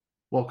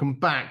Welcome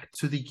back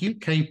to the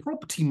UK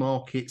Property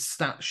Market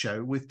Stat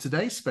Show with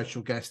today's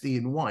special guest,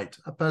 Iain White,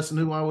 a person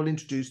who I will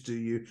introduce to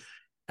you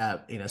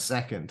in a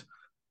second.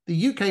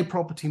 The UK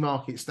Property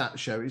Market Stat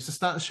Show is a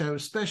stat show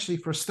especially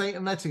for estate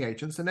and letting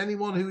agents and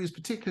anyone who is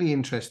particularly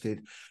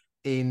interested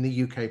in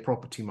the UK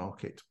property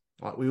market.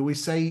 Like we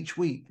always say each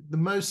week, the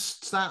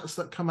most stats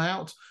that come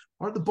out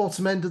are at the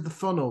bottom end of the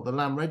funnel. The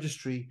Land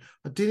Registry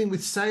are dealing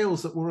with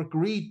sales that were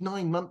agreed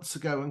 9 months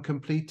ago and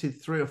completed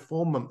 3 or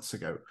 4 months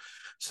ago.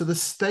 So the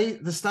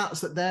stats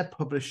that they're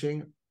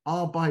publishing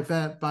are by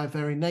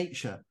very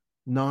nature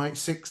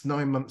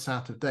 6-9 months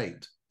out of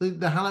date.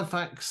 The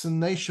Halifax and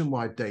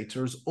nationwide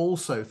data is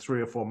also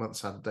 3 or 4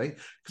 months out of date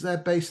because they're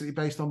basically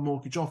based on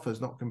mortgage offers,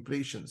 not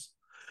completions.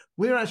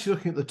 We're actually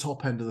looking at the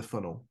top end of the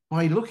funnel.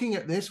 By looking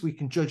at this, we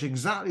can judge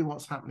exactly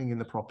what's happening in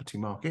the property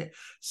market,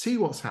 see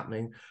what's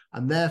happening,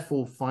 and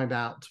therefore find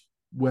out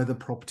where the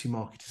property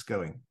market is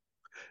going.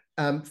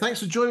 Thanks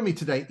for joining me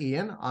today,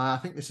 Iain. I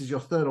think this is your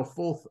third or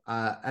fourth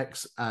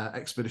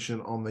expedition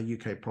on the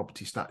UK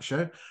Property Stat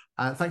Show.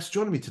 Thanks for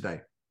joining me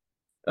today.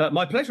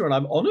 My pleasure, and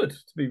I'm honoured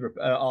to be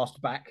asked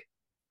back.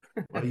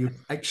 Well, you're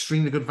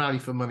extremely good value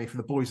for money for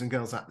the boys and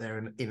girls out there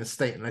in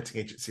estate and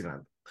letting agency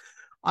land.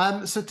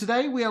 So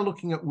today we are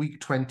looking at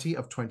week 20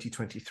 of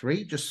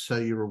 2023. Just so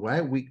you're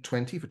aware, week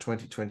 20 for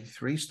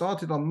 2023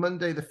 started on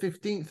Monday, the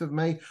 15th of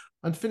May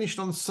and finished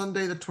on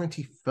Sunday, the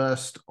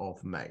 21st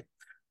of May.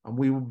 And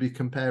we will be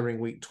comparing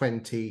week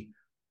 20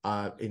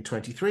 in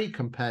 23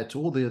 compared to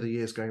all the other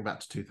years going back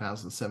to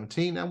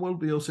 2017. And we'll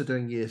be also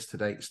doing years to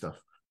date stuff.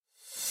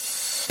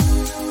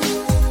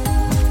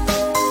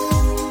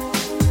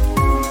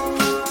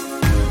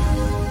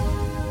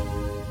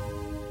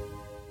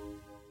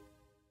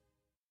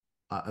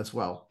 As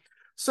well.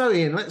 So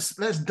Iain, let's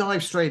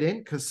dive straight in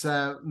because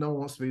no one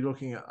wants to be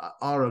looking at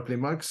our ugly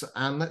mugs,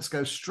 and let's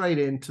go straight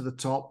into the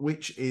top,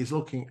 which is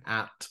looking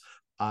at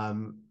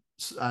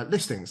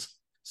listings.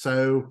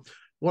 So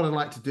what I'd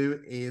like to do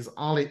is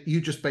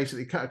you just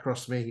basically cut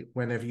across me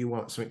whenever you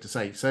want something to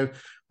say. So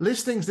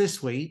listings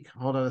this week,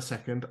 hold on a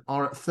second,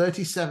 are at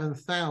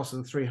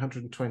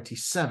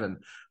 37,327,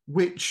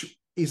 which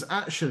is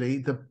actually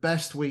the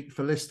best week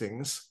for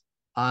listings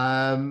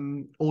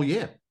all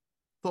year.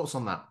 Thoughts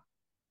on that?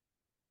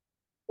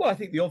 Well, I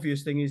think the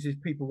obvious thing is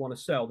if people want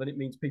to sell, then it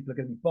means people are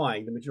going to be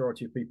buying. The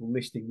majority of people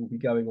listing will be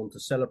going on to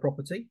sell a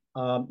property.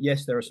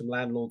 Yes, there are some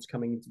landlords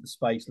coming into the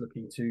space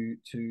looking to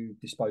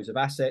dispose of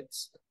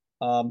assets.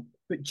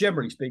 But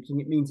generally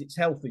speaking, it means it's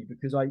healthy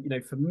because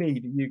for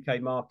me, the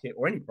UK market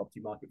or any property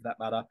market for that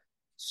matter,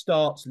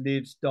 starts,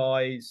 lives,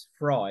 dies,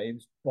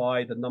 thrives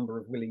by the number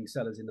of willing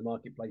sellers in the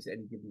marketplace at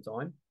any given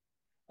time.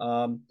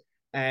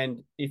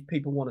 And if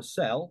people want to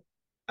sell,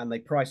 and they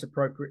price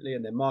appropriately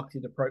and they're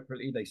marketed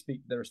appropriately, they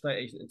speak to their estate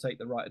agent and take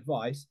the right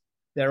advice,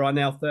 there are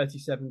now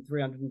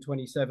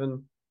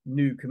 37,327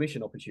 new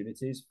commission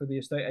opportunities for the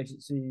estate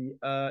agency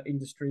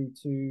industry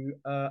to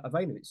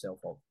avail itself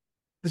of.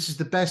 This is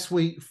the best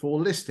week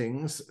for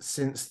listings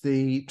since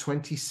the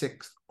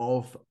 26th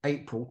of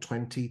April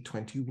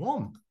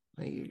 2021.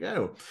 There you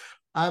go.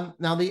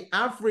 Now, the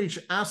average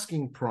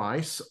asking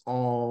price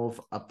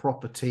of a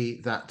property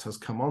that has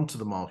come onto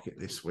the market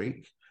this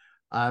week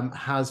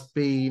has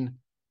been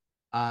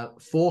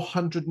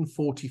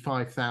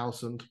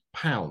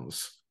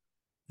 £445,000.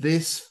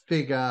 This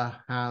figure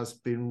has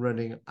been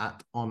running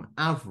at on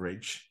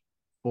average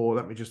for,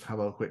 let me just have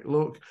a quick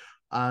look.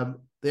 The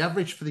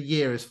average for the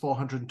year is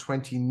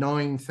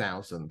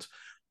 429,000.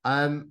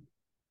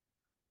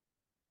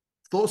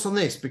 Thoughts on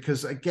this?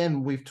 Because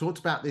again, we've talked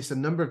about this a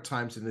number of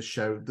times in the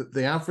show that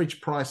the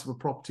average price of a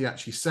property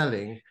actually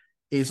selling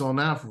is on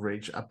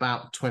average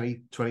about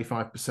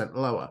 25%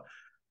 lower.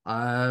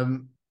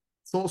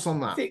 Thoughts on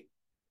that?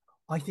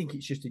 I think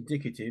it's just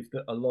indicative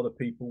that a lot of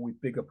people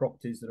with bigger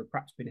properties that have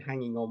perhaps been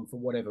hanging on for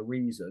whatever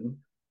reason,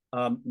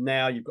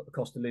 now you've got the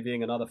cost of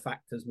living and other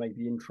factors,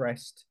 maybe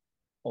interest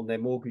on their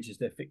mortgages,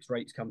 their fixed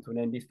rates come to an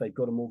end if they've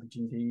got a mortgage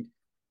indeed.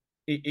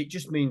 It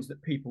just means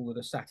that people that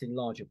are sat in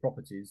larger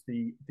properties,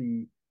 the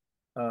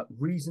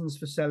reasons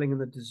for selling and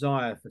the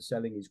desire for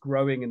selling is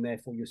growing, and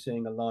therefore you're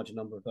seeing a larger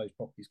number of those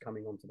properties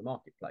coming onto the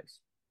marketplace.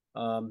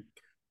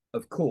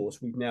 Of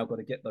course, we've now got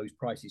to get those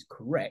prices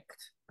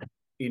correct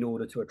in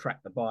order to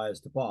attract the buyers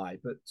to buy.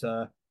 But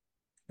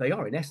they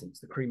are, in essence,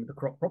 the cream of the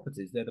crop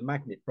properties. They're the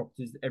magnet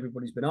properties that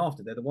everybody's been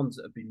after. They're the ones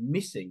that have been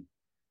missing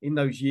in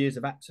those years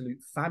of absolute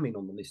famine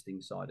on the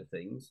listing side of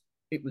things.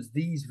 It was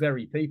these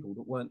very people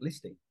that weren't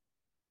listing.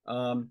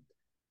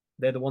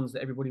 They're the ones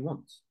that everybody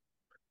wants.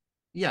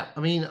 Yeah,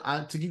 I mean,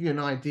 to give you an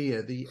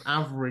idea, the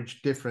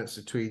average difference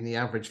between the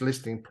average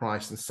listing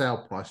price and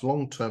sale price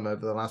long-term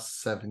over the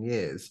last 7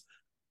 years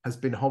has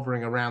been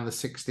hovering around the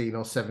 16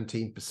 or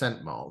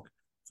 17% mark.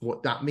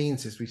 What that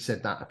means is, we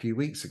said that a few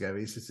weeks ago,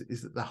 is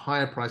that the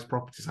higher price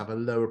properties have a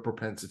lower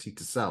propensity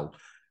to sell,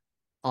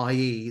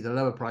 i.e. the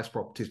lower price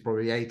properties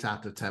probably 8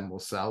 out of 10 will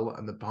sell,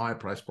 and the higher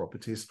price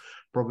properties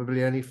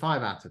probably only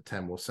 5 out of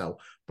 10 will sell.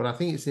 But I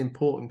think it's an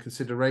important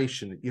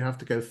consideration that you have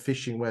to go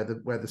fishing where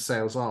the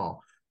sales are.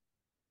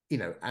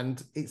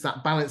 and it's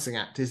that balancing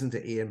act, isn't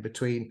it, Iain,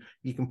 between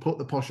you can put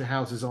the posher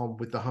houses on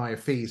with the higher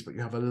fees, but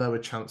you have a lower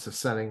chance of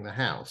selling the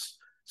house.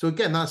 So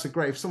again, that's a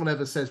great, if someone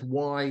ever says,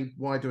 why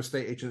do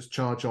estate agents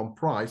charge on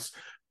price?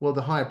 Well,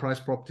 the higher price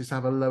properties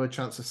have a lower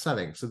chance of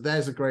selling. So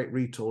there's a great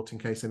retort in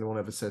case anyone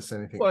ever says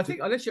anything. Well, I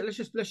think let's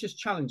just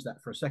challenge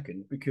that for a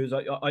second, because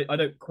I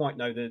don't quite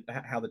know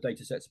how the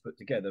data sets are put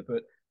together,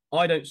 but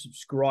I don't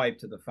subscribe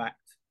to the fact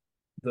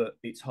that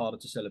it's harder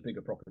to sell a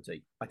bigger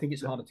property. I think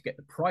it's harder to get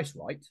the price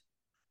right,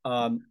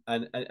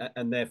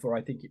 and therefore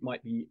I think it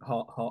might be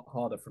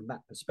harder from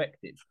that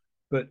perspective.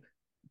 But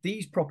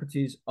these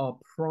properties are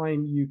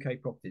prime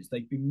UK properties.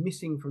 They've been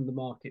missing from the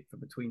market for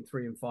between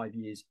 3 and 5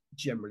 years,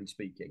 generally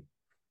speaking.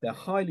 They're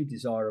highly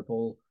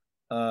desirable.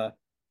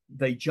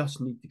 They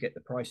just need to get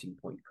the pricing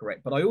point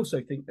correct. But I also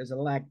think there's a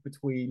lag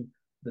between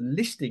the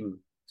listing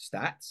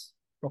stats,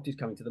 properties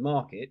coming to the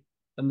market,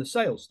 and the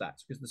sales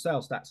stats, because the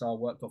sales stats are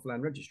worked off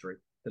Land Registry.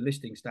 The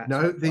listing stats.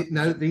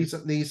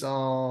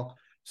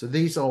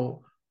 These are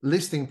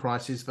listing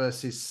prices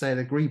versus sale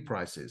agreed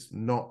prices,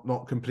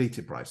 not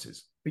completed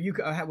prices. But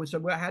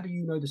how do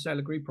you know the sale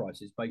agreed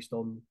prices based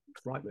on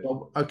Rightmove?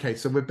 Well, okay,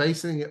 so we're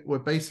basing it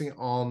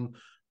on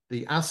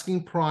the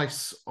asking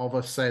price of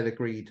a sale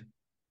agreed.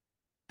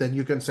 Then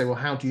you're going to say, well,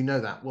 how do you know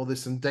that? Well,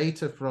 there's some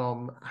data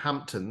from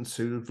Hamptons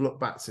who've looked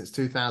back since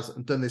 2000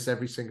 and done this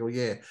every single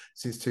year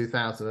since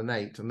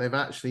 2008, and they've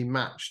actually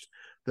matched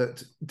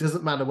that. It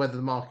doesn't matter whether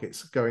the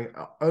market's going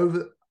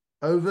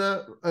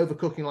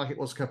overcooking like it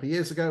was a couple of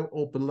years ago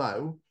or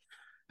below.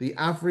 The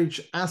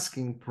average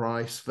asking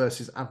price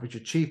versus average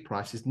achieved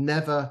price is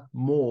never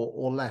more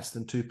or less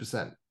than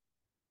 2%.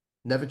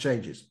 Never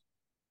changes.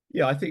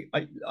 Yeah, I think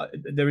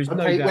there is no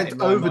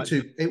doubt.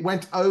 It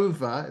went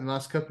over in the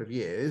last couple of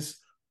years,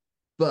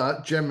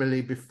 but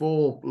generally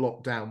before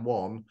lockdown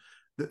one,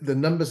 the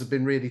numbers have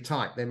been really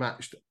tight. They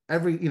matched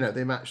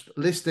they matched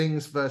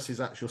listings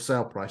versus actual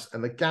sale price,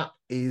 and the gap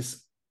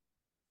is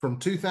from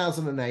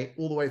 2008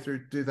 all the way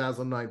through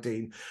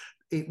 2019.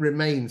 It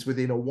remains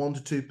within a 1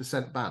 to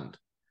 2% band.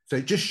 So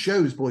it just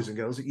shows, boys and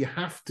girls, that you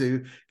have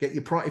to get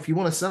your price. If you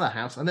want to sell a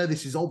house, I know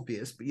this is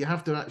obvious, but you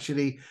have to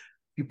actually,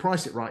 if you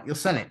price it right, you'll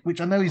sell it,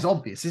 which I know is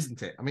obvious,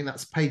 isn't it? I mean,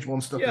 that's page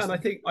one stuff. Yeah, and I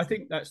think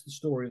that's the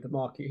story of the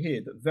market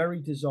here, that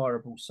very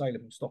desirable,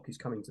 saleable stock is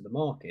coming to the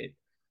market,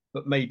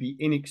 but maybe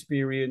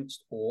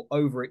inexperienced or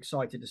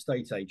overexcited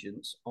estate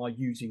agents are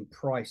using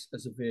price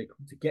as a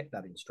vehicle to get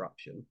that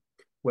instruction,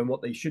 when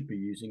what they should be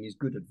using is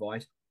good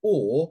advice,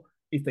 or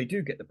if they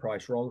do get the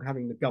price wrong,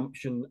 having the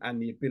gumption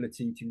and the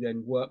ability to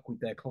then work with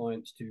their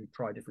clients to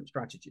try different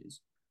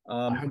strategies.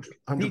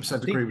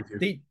 100% agree with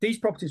you. These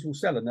properties will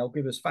sell and they'll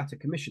give us fatter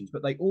commissions,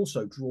 but they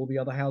also draw the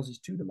other houses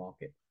to the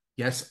market.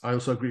 Yes, I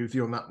also agree with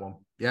you on that one.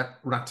 Yeah,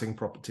 ratting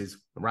properties,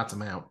 rat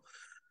them out.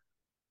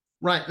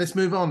 Right, let's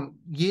move on.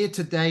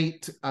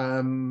 Year-to-date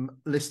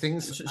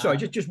listings. Sorry,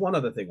 just one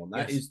other thing on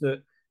that yes. is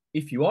that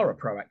if you are a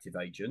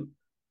proactive agent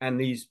and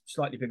these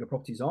slightly bigger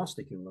properties are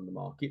sticking on the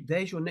market,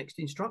 there's your next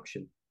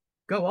instruction.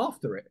 Go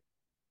after it.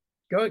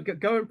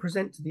 Go and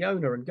present to the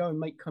owner and go and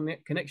make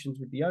connections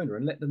with the owner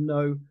and let them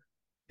know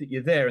that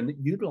you're there and that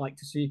you'd like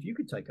to see if you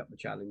could take up the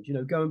challenge.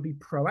 Go and be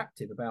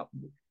proactive about.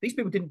 These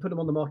people didn't put them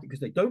on the market because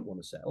they don't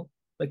want to sell.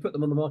 They put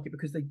them on the market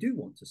because they do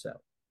want to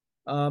sell.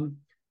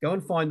 Go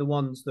and find the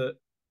ones that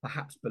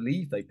perhaps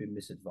believe they've been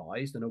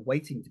misadvised and are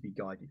waiting to be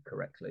guided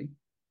correctly,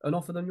 and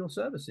offer them your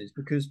services,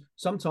 because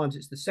sometimes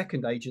it's the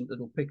second agent that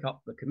will pick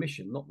up the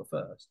commission, not the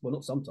first. Well,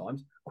 not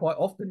sometimes, quite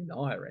often in the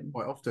higher end.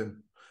 Quite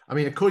often. I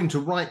mean, according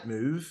to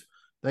Rightmove,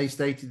 they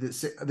stated that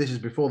this is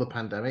before the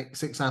pandemic,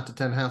 6 out of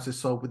 10 houses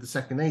sold with the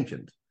second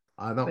agent.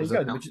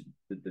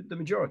 The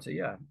majority,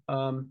 yeah.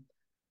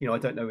 I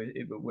don't know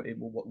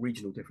what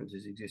regional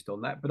differences exist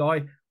on that, but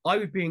I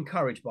would be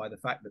encouraged by the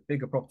fact that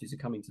bigger properties are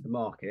coming to the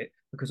market,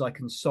 because I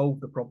can solve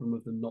the problem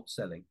of them not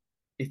selling.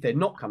 If they're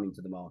not coming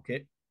to the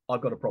market,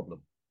 I've got a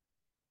problem.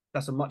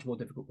 That's a much more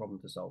difficult problem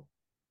to solve.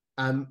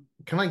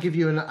 Can I give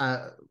you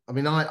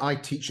I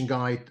teach and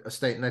guide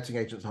estate and letting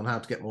agents on how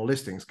to get more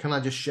listings. Can I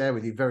just share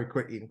with you very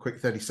quickly, in quick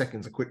 30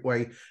 seconds, a quick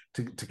way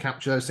to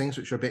capture those things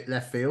which are a bit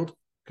left field?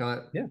 Can I?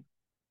 Yeah.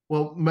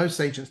 Well, most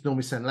agents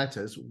normally send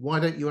letters. Why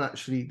don't you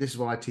actually, this is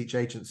what I teach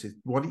agents, is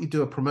why don't you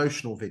do a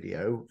promotional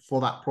video for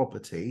that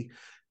property,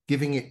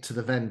 giving it to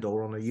the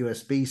vendor on a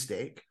USB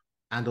stick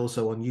and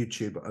also on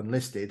YouTube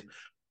unlisted,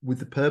 with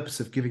the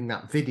purpose of giving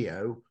that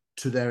video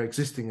to their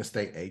existing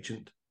estate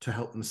agent to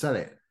help them sell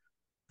it.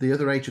 The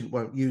other agent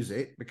won't use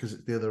it because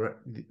it's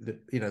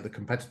the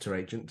competitor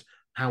agent.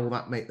 How will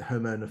that make the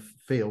homeowner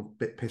feel a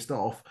bit pissed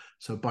off?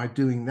 So by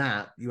doing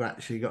that, you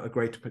actually got a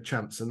greater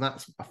chance. And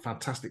that's a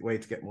fantastic way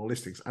to get more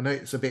listings. I know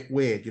it's a bit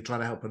weird. You're trying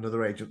to help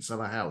another agent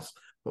sell a house,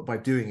 but by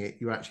doing it,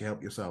 you actually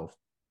help yourself.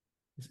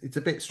 It's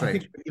a bit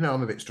strange.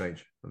 I'm a bit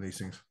strange on these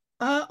things.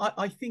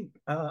 I think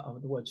the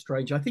word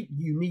strange, I think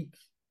unique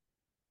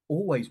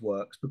always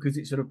works, because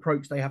it's an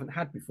approach they haven't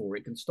had before.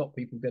 It can stop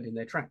people dead in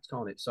their tracks,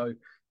 can't it? So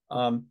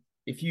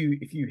if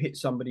you hit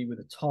somebody with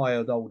a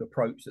tired old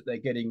approach that they're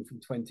getting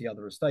from 20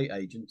 other estate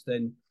agents,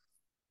 then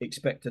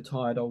expect a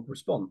tired old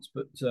response.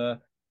 But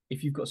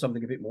if you've got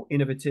something a bit more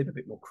innovative, a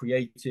bit more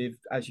creative,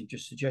 as you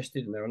just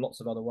suggested, and there are lots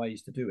of other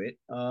ways to do it,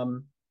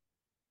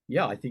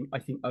 yeah, I think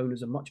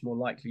owners are much more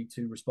likely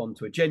to respond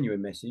to a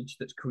genuine message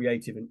that's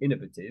creative and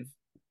innovative,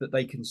 that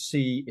they can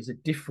see is a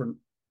different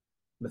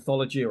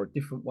mythology or a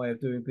different way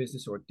of doing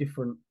business or a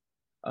different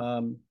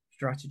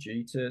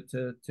strategy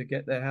to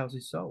get their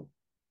houses sold.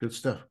 Good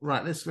stuff.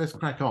 Right, let's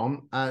crack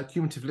on.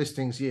 Cumulative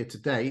listings year to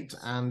date,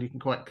 and you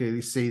can quite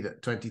clearly see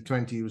that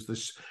 2020 was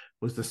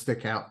the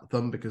stick out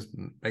thumb, because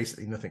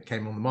basically nothing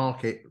came on the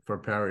market for a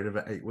period of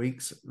 8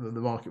 weeks. The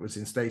market was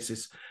in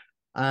stasis.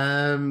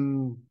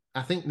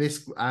 I think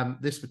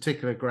this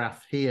particular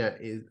graph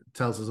here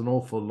tells us an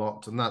awful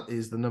lot, and that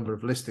is the number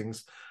of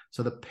listings.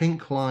 So the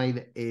pink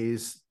line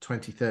is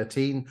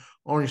 2013,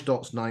 orange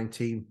dots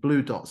 19,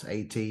 blue dots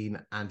 18,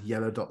 and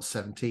yellow dots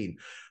 17.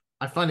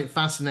 I find it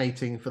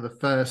fascinating for the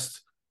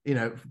first,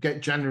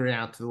 get January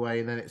out of the way,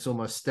 and then it's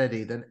almost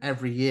steady. Then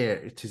every year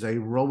it is a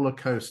roller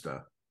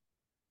coaster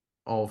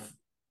of.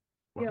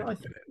 Yeah,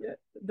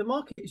 the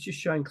market is just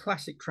showing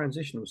classic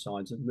transitional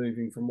signs of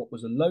moving from what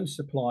was a low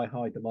supply,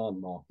 high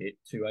demand market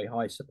to a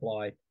high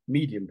supply,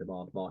 medium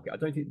demand market. I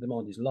don't think the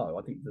demand is low.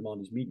 I think the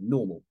demand is medium,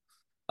 normal.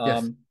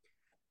 Yes.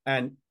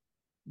 And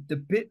the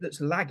bit that's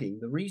lagging,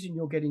 the reason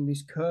you're getting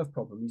this curve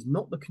problem is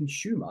not the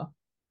consumer.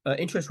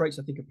 Interest rates,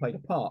 I think, have played a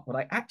part, but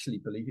I actually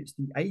believe it's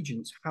the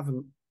agents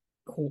haven't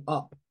caught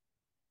up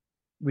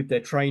with their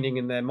training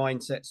and their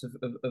mindsets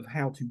of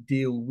how to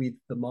deal with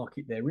the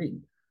market they're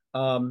in.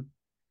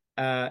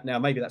 Now,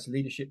 maybe that's a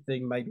leadership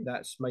thing. Maybe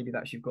that's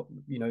you've got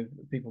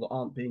people that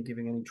aren't being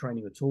given any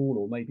training at all,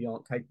 or maybe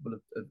aren't capable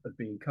of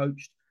being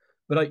coached.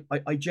 But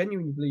I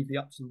genuinely believe the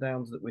ups and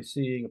downs that we're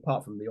seeing,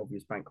 apart from the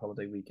obvious bank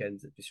holiday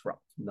weekends that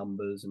disrupt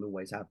numbers and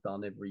always have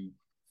done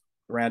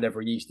around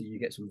every Easter, you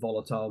get some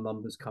volatile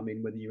numbers come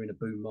in, whether you're in a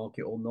boom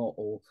market or not.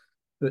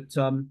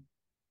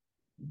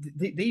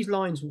 These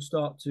lines will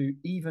start to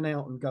even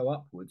out and go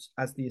upwards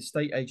as the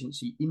estate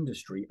agency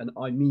industry, and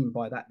I mean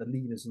by that the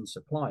leaders and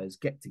suppliers,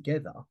 get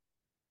together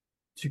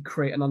to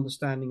create an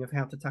understanding of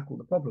how to tackle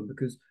the problem,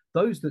 because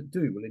those that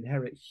do will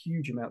inherit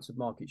huge amounts of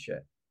market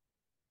share.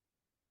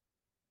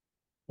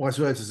 Wise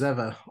words as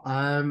ever.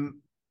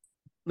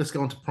 Let's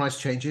go on to price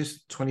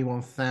changes.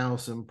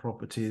 21,000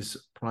 properties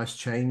price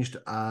changed.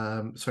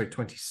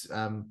 20.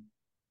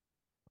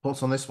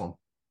 Thoughts on this one?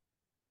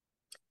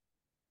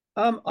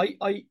 I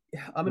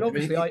mean,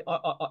 obviously,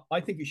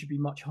 I think it should be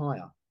much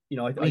higher.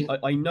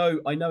 I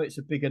know it's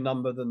a bigger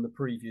number than the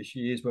previous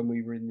years when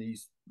we were in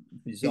these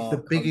bizarre.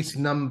 It's the biggest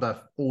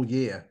number all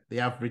year. The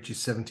average is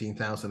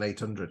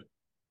 17,800.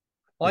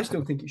 I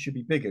still think it should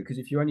be bigger, because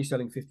if you're only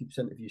selling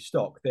 50% of your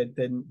stock,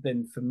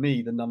 then for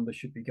me the number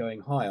should be going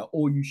higher,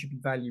 or you should be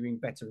valuing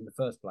better in the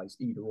first place,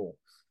 either or.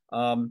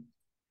 And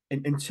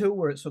until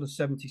we're at sort of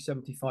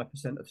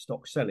 70-75% of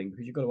stock selling,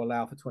 because you've got to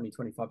allow for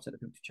 20-25% of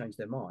people to change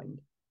their mind,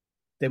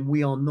 then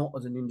we are not,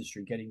 as an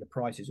industry, getting the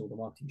prices or the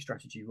marketing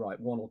strategy right,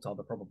 one or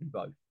t'other, probably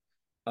both.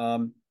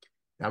 In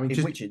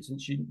which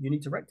instance you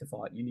need to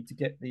rectify it. You need to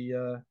get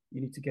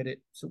it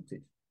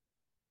sorted.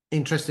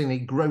 Interestingly,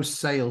 gross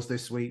sales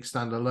this week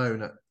stand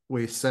alone.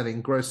 We're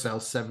selling gross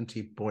sales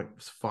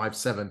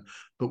 70.57,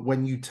 but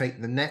when you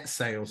take the net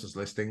sales as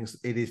listings,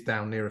 it is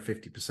down nearer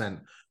 50%.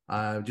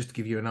 Just to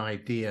give you an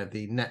idea,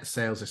 the net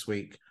sales this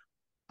week,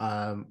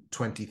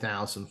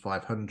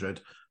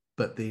 20,500,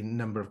 but the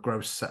number of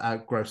gross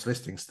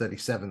listings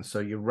 37. So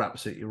you're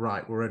absolutely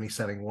right. We're only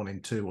selling 1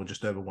 in 2, or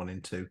just over 1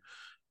 in 2,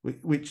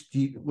 which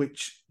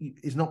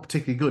is not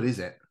particularly good, is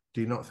it?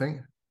 Do you not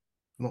think?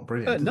 Not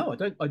brilliant. No,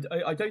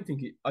 I don't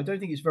think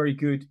it's very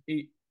good.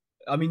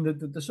 I mean,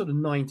 the sort of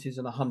 90s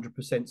and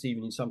 100%,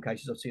 even in some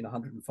cases, I've seen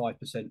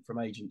 105% from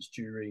agents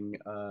during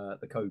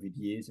the COVID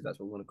years, if that's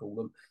what we want to call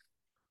them.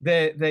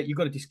 You've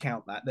got to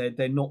discount that.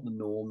 They're not the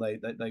norm.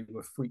 They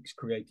were freaks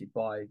created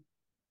by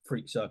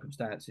freak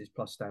circumstances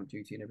plus stamp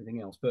duty and everything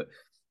else. But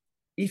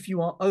if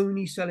you are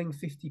only selling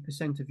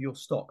 50% of your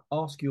stock,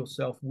 ask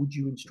yourself, would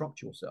you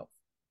instruct yourself?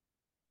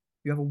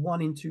 You have a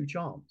 1 in 2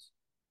 chance.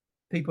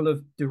 People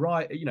have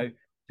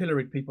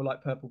pilloried people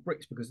like Purple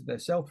Bricks because of their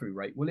sell-through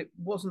rate. Well, it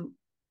wasn't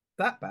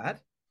that bad.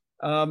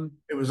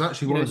 It was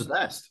actually one of the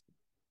best.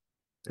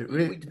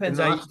 It depends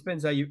how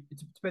you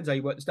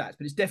work the stats,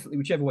 but it's definitely,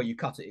 whichever way you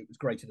cut it, it was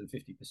greater than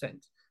 50%.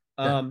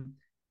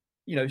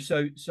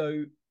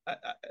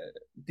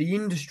 The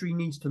industry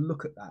needs to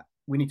look at that.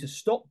 We need to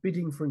stop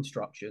bidding for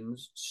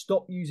instructions,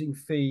 stop using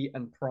fee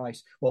and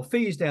price. Well,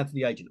 fee is down to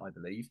the agent, I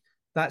believe.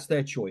 That's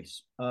their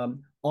choice.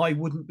 I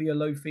wouldn't be a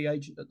low fee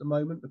agent at the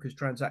moment because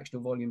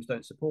transactional volumes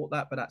don't support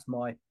that, but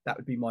that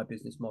would be my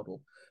business model.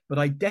 But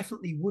I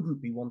definitely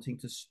wouldn't be wanting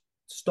to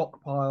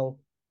stockpile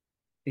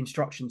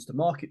instructions to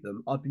market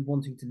them. I'd be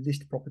wanting to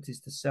list properties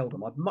to sell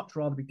them. I'd much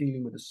rather be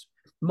dealing with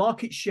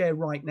market share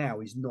right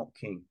now is not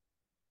king.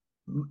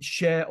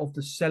 Share of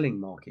the selling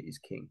market is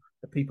king.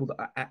 The people that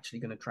are actually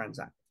going to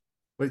transact.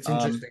 Well, it's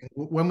interesting.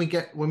 When we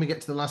get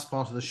to the last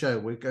part of the show,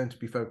 we're going to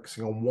be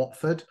focusing on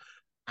Watford,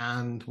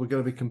 and we're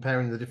going to be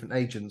comparing the different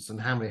agents and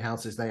how many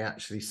houses they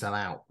actually sell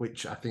out,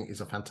 which I think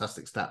is a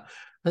fantastic stat.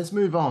 Let's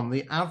move on.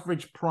 The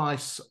average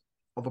price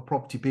of a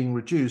property being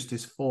reduced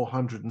is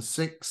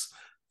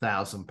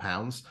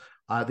 £406,000.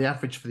 The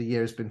average for the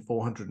year has been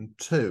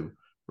 402.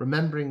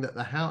 Remembering that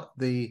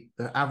the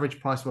average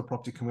price of a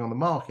property coming on the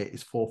market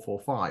is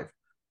 445.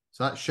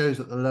 So that shows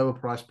that the lower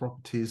price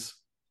properties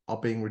are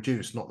being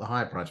reduced, not the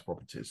higher price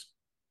properties.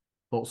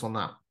 Thoughts on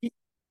that?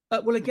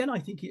 Well, again, I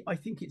think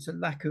it's a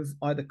lack of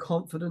either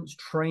confidence,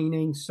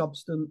 training,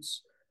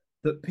 substance,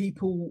 that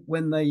people,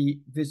 when they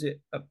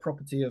visit a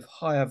property of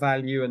higher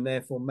value and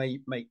therefore may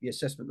make the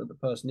assessment that the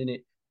person in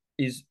it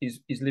is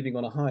living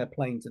on a higher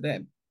plane to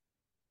them,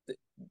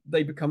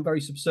 they become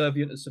very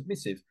subservient and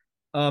submissive.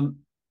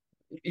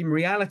 In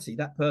reality,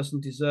 that person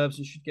deserves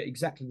and should get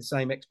exactly the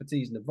same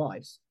expertise and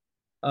advice.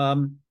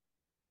 I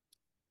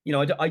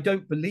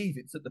don't believe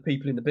it's that the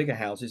people in the bigger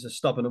houses are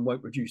stubborn and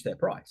won't reduce their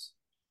price.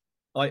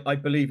 I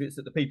believe it's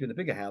that the people in the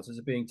bigger houses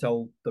are being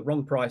told the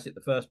wrong price at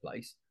the first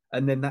place,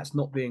 and then that's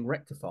not being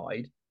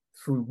rectified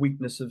through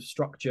weakness of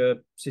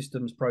structure,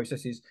 systems,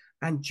 processes,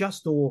 and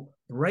just or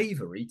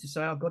bravery to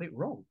say, I've got it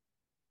wrong.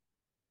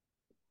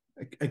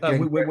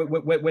 Again,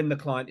 when the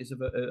client is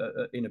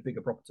in a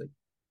bigger property.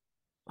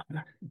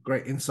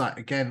 Great insight.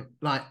 Again,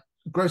 like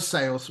gross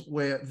sales,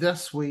 where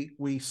this week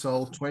we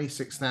sold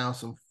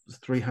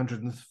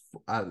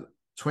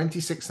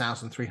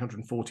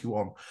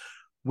 26,341,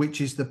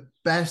 which is the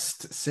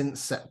best since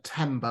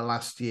September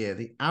last year.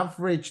 The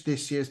average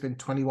this year has been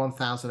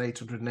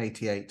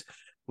 21,888.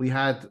 We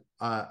had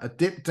a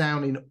dip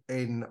down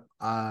in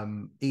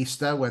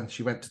Easter when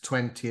she went to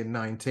 20 and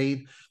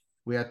 19.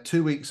 We had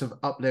 2 weeks of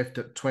uplift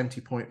at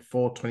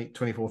 20.4,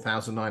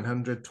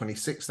 24,900,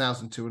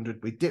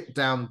 26,200. We dipped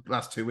down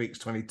last 2 weeks,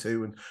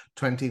 22 and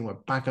 20, and we're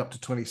back up to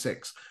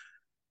 26.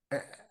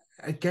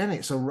 Again,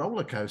 it's a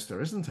roller coaster,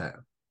 isn't it?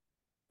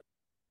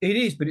 It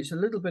is, but it's a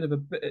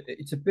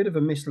bit of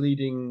a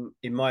misleading,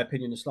 in my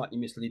opinion, a slightly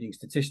misleading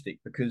statistic,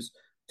 because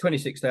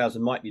 26,000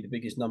 might be the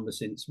biggest number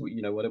since,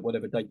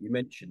 whatever date you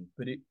mentioned,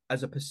 but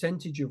as a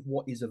percentage of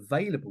what is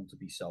available to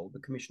be sold, the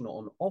commission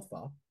on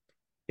offer,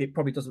 it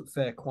probably doesn't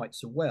fare quite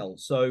so well.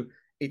 So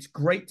it's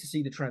great to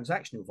see the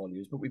transactional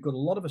volumes, but we've got a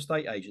lot of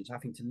estate agents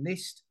having to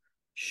list,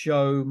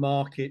 show,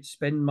 market,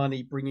 spend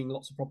money, bringing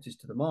lots of properties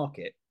to the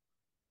market.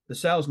 The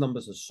sales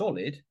numbers are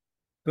solid,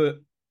 but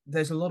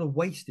there's a lot of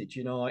wastage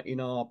in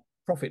our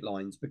profit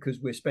lines because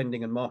we're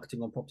spending and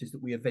marketing on properties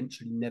that we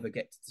eventually never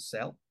get to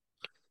sell.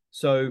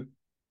 So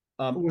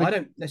I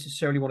don't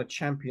necessarily want to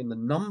champion the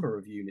number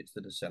of units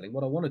that are selling.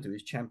 What I want to do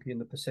is champion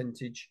the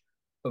percentage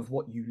of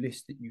what you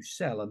list that you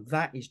sell, and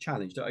that is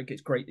challenged. I think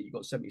it's great that you've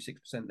got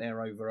 76%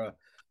 there over a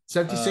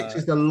 76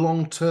 is the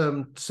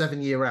long-term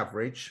 7-year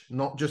average,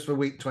 not just for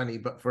week 20,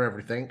 but for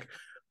everything.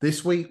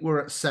 This week we're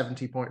at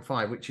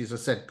 70.5, which is,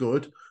 as I said,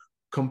 good.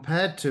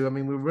 Compared to,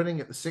 we're running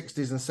at the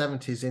 60s and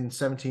 70s in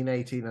 17,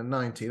 18 and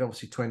 19.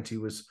 Obviously 20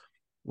 was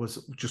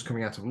just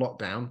coming out of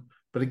lockdown.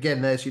 But again,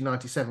 there's your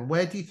 97.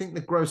 Where do you think the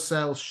gross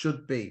sales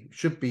should be?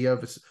 Should be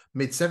over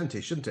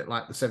mid-70s, shouldn't it?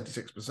 Like the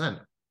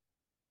 76%.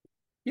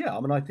 Yeah,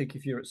 I think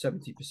if you're at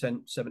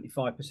 70%,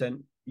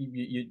 75%,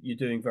 you're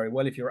doing very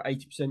well. If you're at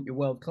 80%, you're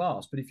world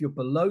class. But if you're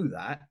below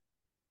that,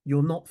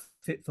 you're not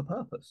fit for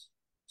purpose.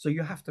 So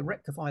you have to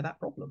rectify that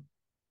problem.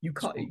 You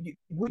can't.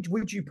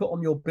 Would you put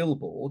on your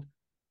billboard,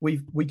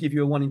 we give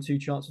you a 1 in 2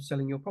 chance of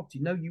selling your property?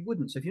 No, you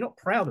wouldn't. So if you're not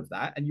proud of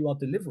that and you are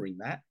delivering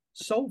that,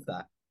 solve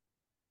that.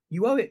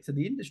 You owe it to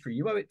the industry.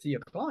 You owe it to your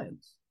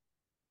clients.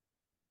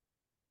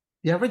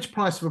 The average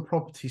price of a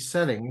property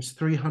selling is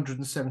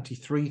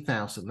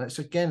 373,000. Let's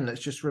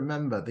just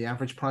remember the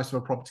average price of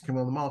a property coming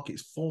on the market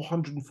is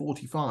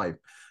 445.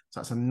 So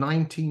that's a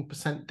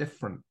 19%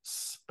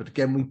 difference. But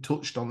again, we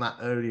touched on that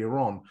earlier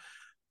on.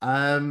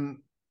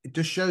 It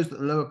just shows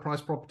that lower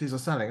price properties are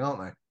selling,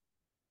 aren't they?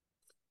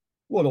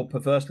 Well, or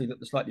perversely,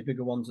 that the slightly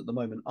bigger ones at the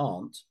moment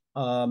aren't.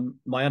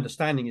 My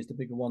understanding is the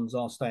bigger ones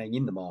are staying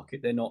in the market.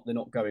 They're not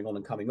going on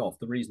and coming off.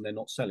 The reason they're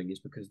not selling is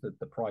because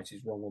the price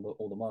is wrong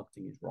or the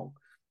marketing is wrong.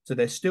 So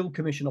there's still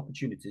commission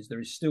opportunities. There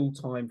is still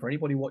time for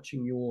anybody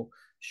watching your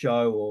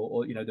show,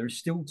 or there is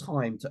still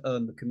time to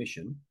earn the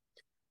commission.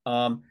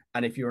 And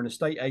if you're an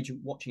estate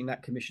agent watching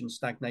that commission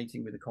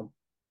stagnating with a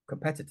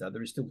competitor,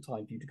 there is still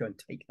time for you to go and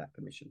take that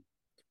commission.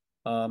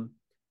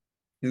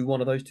 Do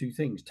one of those two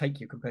things: take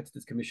your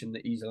competitor's commission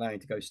that he's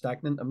allowing to go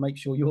stagnant, and make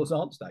sure yours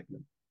aren't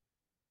stagnant.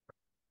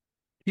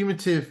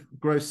 Cumulative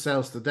gross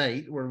sales to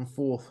date were in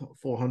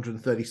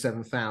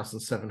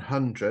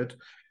 437,700.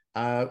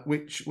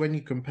 Which, when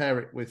you compare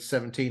it with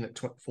 17 at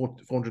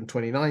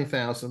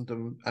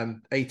 429,000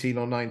 and 18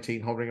 or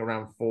 19 hovering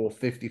around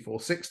 450,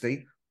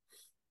 460,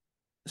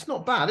 it's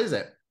not bad, is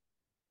it?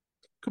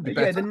 Could be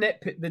better. Yeah,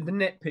 the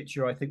net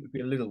picture I think would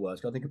be a little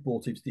worse. I think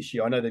abortives this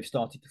year, I know they've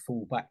started to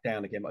fall back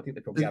down again, but I think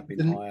they probably have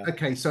been higher.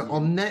 Okay, so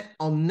on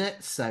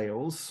net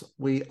sales,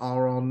 we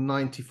are on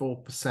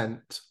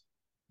 94%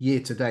 year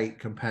to date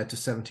compared to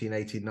 17,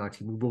 18,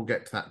 19. We will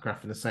get to that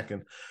graph in a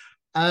second.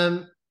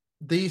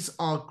 These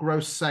are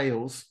gross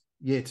sales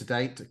year to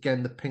date.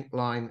 Again, the pink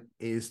line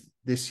is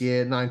this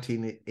year,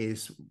 19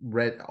 is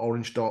red,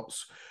 orange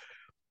dots.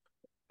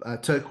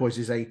 turquoise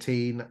is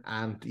 18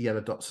 and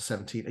yellow dots are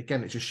 17.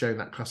 Again, it's just showing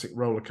that classic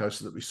roller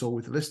coaster that we saw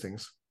with the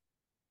listings.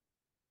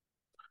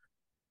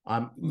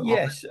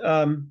 Yes.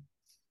 I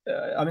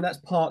mean, that's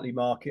partly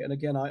market. And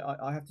again,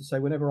 I have to say,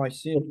 whenever I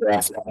see it,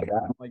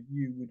 my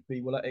view would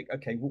be, well,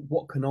 okay,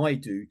 what can I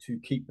do to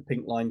keep the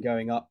pink line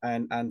going up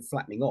and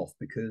flattening off?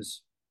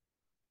 Because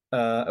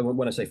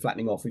when I say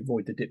flattening off,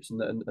 avoid the dips and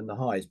the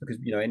highs, because,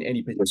 you know, in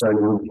any business,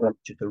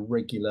 just a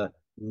regular,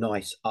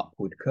 nice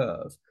upward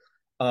curve.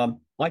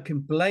 I can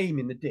blame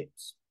in the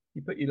dips.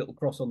 You put your little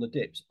cross on the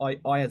dips.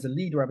 I as a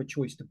leader, have a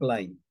choice to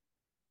blame.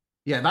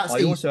 Yeah, that's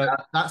Easter.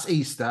 That's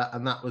Easter,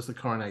 and that was the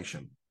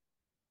coronation.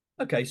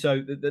 Okay,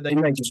 so they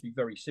may just be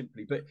very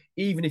simply, but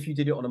even if you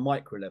did it on a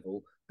micro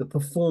level, the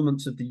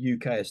performance of the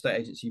UK estate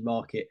agency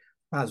market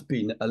has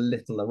been a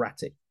little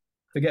erratic.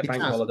 Forget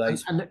bank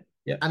holidays. And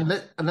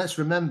let's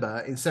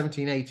remember, in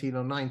 17, 18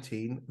 or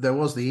 19, there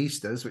was the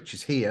Easters, which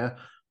is here,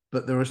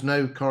 but there was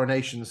no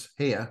coronations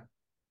here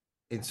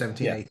in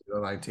 17, 18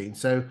 or 19.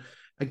 So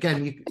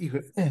again,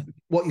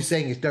 what you're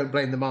saying is don't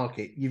blame the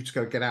market. You've just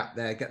got to get out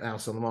there, get the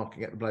house on the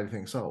market, get the bloody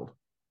thing sold.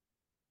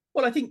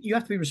 Well, I think you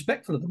have to be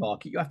respectful of the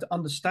market. You have to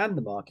understand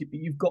the market,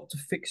 but you've got to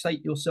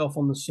fixate yourself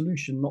on the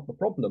solution, not the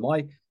problem.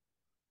 I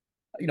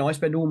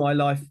spend all my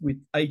life with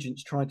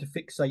agents trying to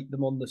fixate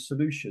them on the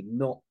solution,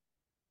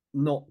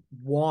 not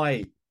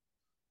why.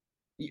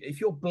 If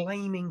you're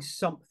blaming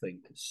something,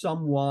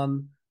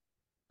 someone,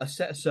 a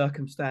set of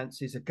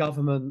circumstances, a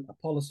government, a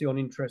policy on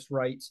interest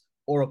rates,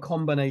 or a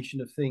combination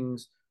of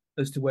things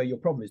as to where your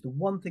problem is, the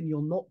one thing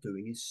you're not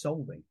doing is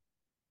solving.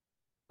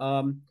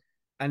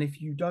 And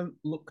if you don't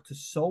look to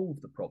solve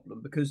the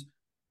problem, because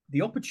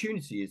the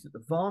opportunity is that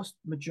the vast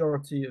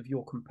majority of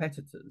your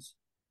competitors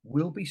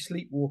will be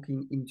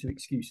sleepwalking into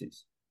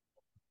excuses.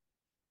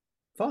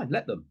 Fine,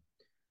 let them.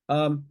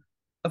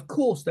 Of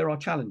course, there are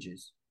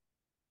challenges.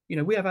 You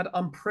know, we have had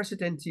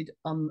unprecedented,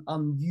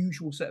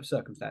 unusual set of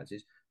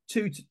circumstances.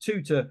 Two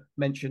to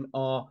mention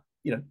are,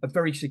 you know, a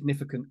very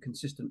significant,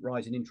 consistent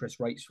rise in interest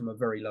rates from a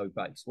very low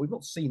base. We've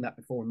not seen that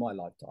before in my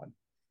lifetime.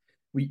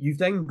 You've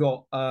then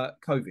got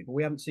COVID, but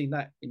we haven't seen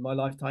that in my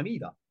lifetime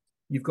either.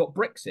 You've got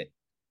Brexit.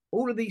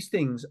 All of these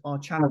things are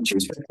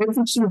challenges.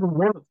 Every single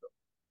one of them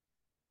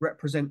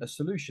represent a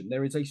solution.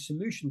 There is a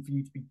solution for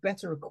you to be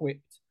better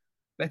equipped,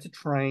 better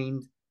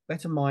trained,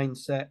 better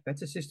mindset,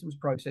 better systems,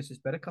 processes,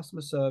 better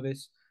customer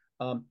service,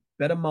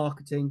 better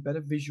marketing,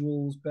 better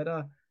visuals,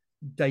 better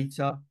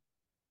data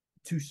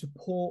to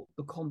support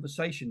the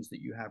conversations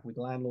that you have with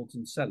landlords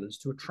and sellers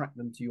to attract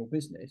them to your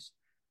business.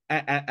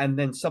 And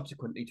then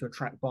subsequently to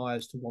attract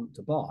buyers to want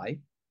to buy.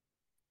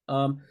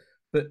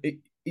 But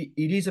it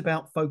is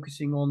about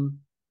focusing on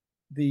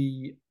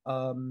the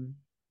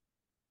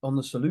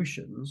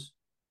solutions,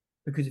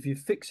 because if you're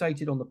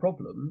fixated on the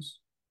problems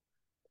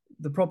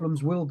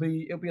it'll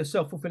be a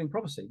self-fulfilling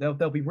prophecy.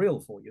 They'll be real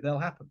for you. They'll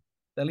happen.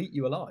 They'll eat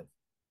you alive.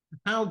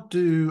 How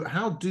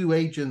do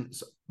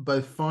agents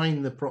both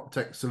find the prop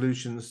tech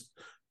solutions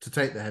to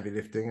take the heavy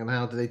lifting, and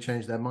how do they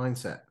change their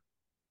mindset?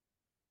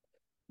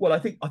 Well, I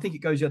think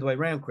it goes the other way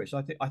around, Chris.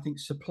 I think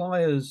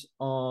suppliers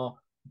are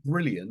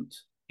brilliant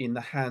in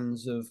the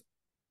hands of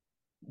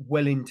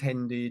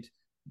well-intended,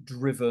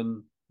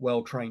 driven,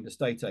 well-trained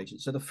estate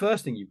agents. So the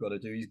first thing you've got to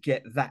do is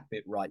get that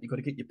bit right. You've got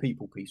to get your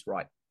people piece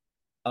right.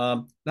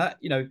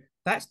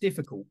 That's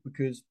difficult,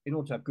 because in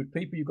order to have good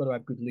people, you've got to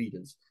have good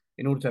leaders.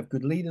 In order to have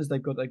good leaders,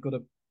 they've got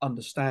to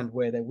understand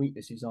where their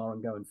weaknesses are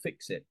and go and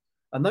fix it.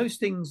 And those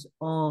things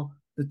are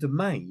the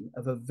domain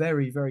of a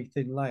very, very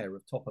thin layer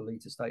of top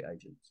elite estate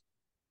agents.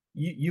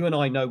 You and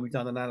I know we've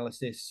done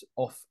analysis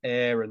off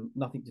air and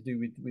nothing to do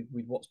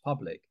with what's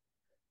public,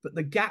 but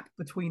the gap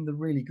between the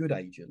really good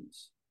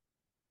agents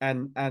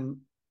and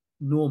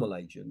normal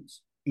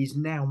agents is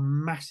now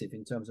massive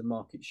in terms of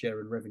market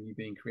share and revenue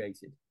being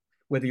created.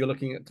 Whether you're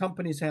looking at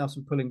Companies House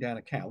and pulling down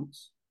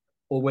accounts,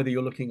 or whether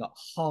you're looking at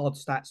hard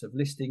stats of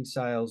listing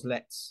sales,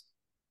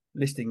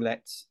 listing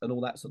lets, and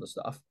all that sort of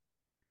stuff,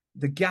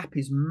 the gap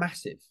is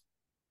massive.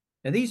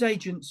 Now, these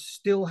agents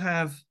still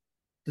have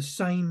the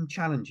same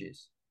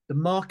challenges. The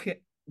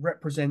market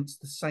represents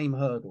the same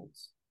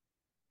hurdles.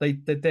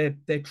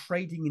 They're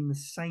trading in the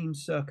same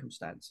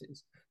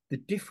circumstances. The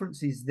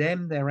difference is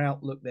them, their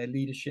outlook, their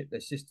leadership, their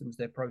systems,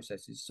 their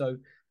processes. So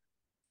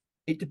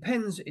it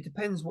depends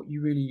what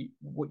you really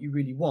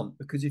want,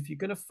 because if you're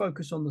going to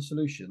focus on the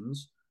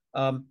solutions,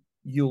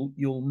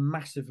 you'll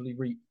massively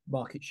reap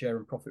market share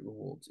and profit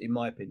rewards, in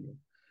my opinion.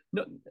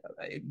 No,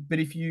 but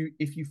if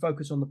you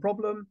focus on the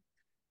problem,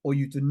 or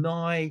you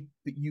deny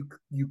that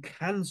you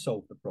can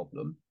solve the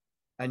problem,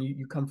 and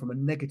you come from a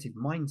negative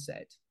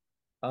mindset,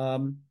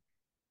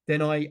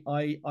 then I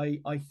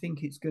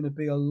think it's going to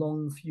be a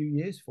long few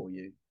years for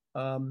you.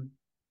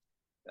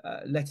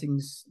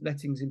 Lettings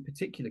in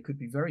particular could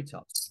be very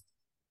tough.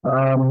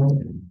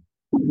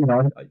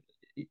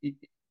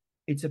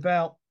 It's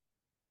about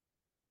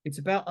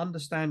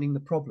understanding the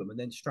problem and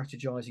then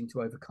strategizing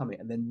to overcome it,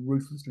 and then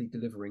ruthlessly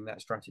delivering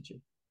that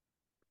strategy.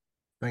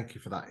 Thank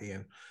you for that,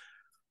 Iain.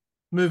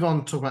 Move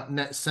on to talk about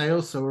net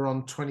sales. So we're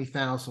on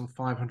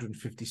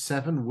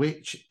 20,557,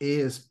 which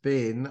has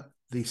been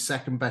the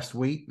second best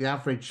week. The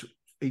average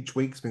each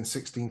week has been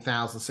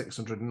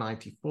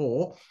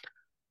 16,694.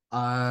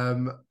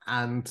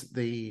 But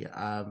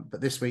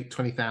this week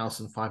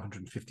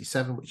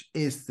 20,557, which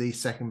is the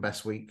second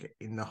best week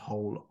in the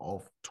whole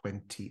of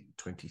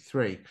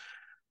 2023.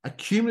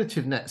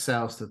 Cumulative net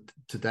sales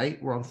to date,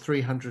 we're on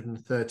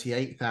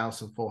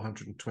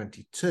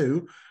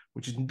 338,422,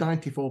 which is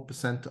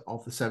 94%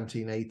 of the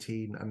 17,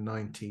 18 and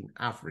 19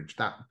 average.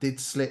 That did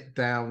slip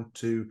down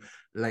to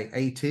late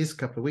 80s a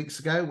couple of weeks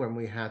ago when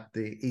we had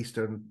the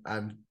Easter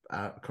and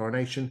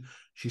coronation.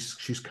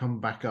 She's come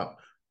back up.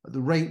 At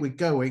the rate we're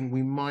going,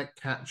 we might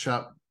catch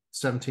up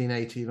 17,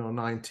 18 or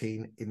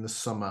 19 in the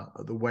summer.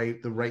 The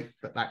rate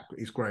that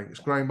is growing, it's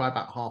growing by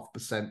about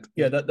 0.5%.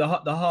 Yeah, the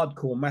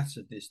hardcore maths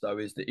of this though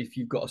is that if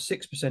you've got a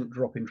 6%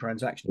 drop in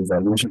transaction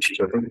values, which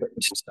I think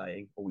this is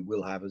staying, or we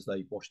will have as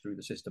they wash through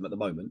the system at the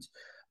moment,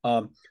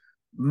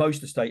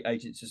 most estate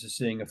agencies are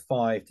seeing a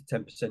 5 to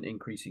 10%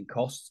 increase in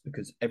costs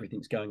because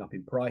everything's going up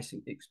in price,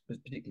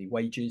 particularly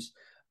wages.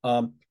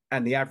 And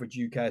the average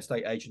UK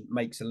estate agent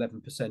makes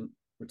 11%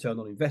 return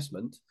on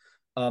investment.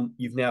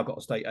 You've now got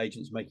estate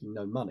agents making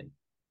no money.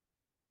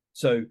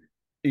 So,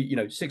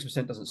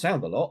 6% doesn't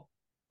sound a lot,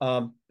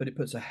 but it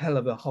puts a hell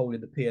of a hole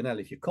in the P&L.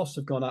 If your costs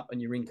have gone up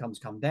and your income's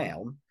come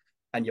down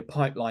and your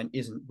pipeline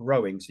isn't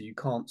growing, so you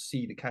can't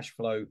see the cash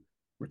flow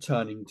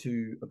returning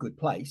to a good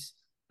place,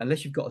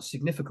 unless you've got a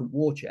significant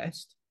war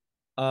chest,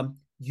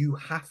 you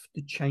have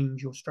to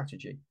change your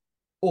strategy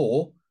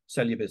or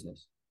sell your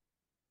business.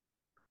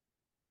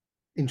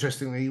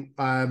 Interestingly,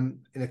 in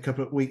a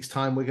couple of weeks'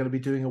 time, we're going to be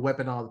doing a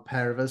webinar, the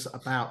pair of us,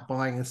 about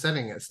buying and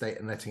selling at estate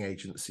and letting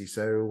agency.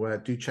 So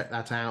do check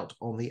that out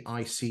on the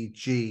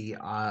ICG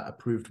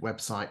approved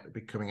website. That'll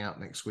be coming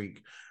out next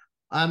week.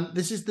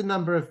 This is the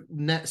number of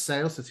net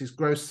sales. This is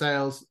gross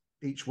sales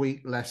each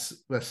week, less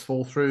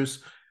fall throughs.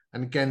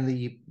 And again,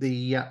 the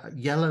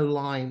yellow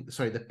line,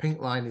 sorry, the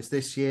pink line is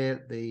this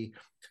year. The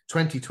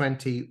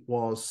 2020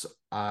 was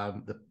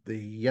the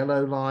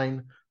yellow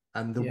line.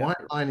 And the white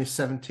line is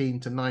 17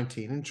 to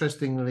 19.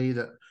 Interestingly,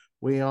 that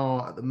we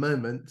are at the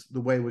moment,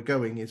 the way we're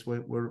going is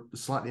we're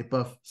slightly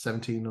above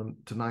 17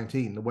 to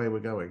 19, the way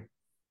we're going.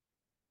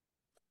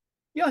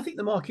 Yeah, I think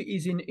the market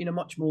is in a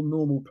much more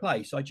normal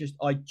place. I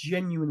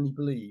genuinely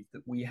believe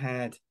that we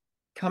had,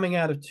 coming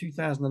out of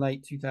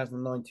 2008,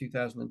 2009,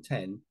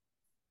 2010,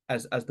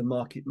 as the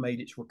market made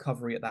its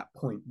recovery at that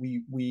point,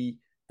 the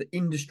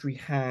industry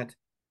had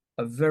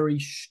a very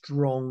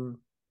strong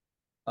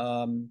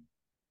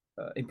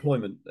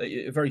employment,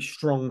 a very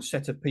strong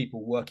set of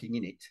people working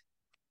in it,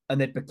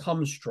 and they'd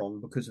become strong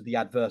because of the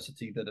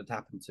adversity that had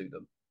happened to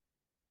them.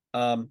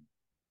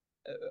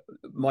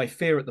 My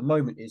fear at the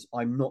moment is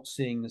I'm not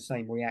seeing the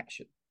same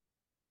reaction.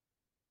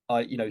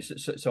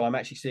 So I'm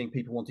actually seeing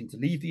people wanting to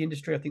leave the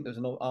industry. I think there was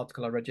an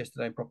article I read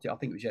yesterday in property. I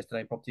think it was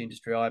yesterday in Property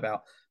Industry Eye,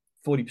 about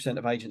 40%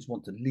 of agents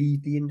want to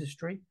leave the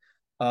industry.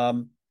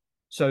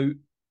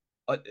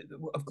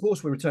 Of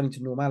course, we're returning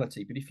to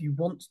normality, but if you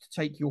want to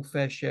take your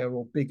fair share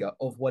or bigger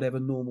of whatever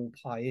normal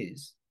pie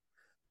is,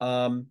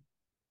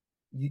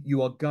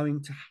 you are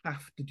going to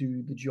have to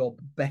do the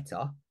job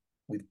better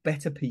with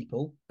better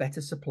people, better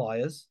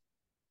suppliers,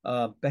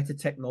 better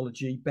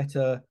technology,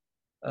 better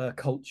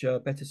culture,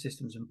 better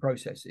systems and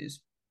processes,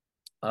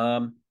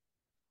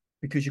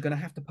 because you're going to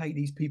have to pay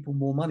these people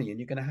more money, and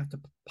you're going to have to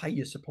pay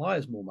your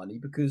suppliers more money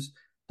because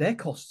their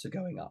costs are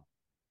going up.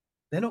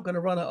 They're not going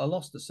to run at a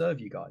loss to serve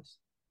you guys.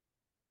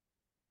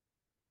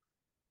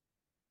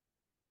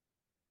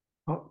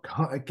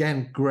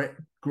 Again,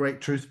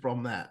 great truth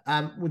from there.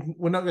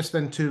 We're not going to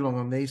spend too long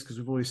on these because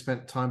we've already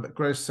spent time, but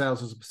gross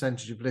sales as a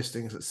percentage of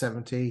listings at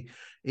 70.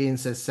 Iain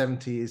says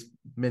 70 is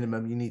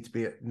minimum. You need to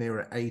be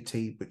nearer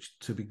 80, which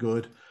to be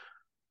good.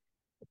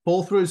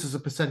 Fall throughs as a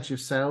percentage of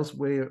sales,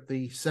 where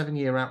the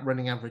 7-year out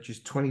running average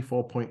is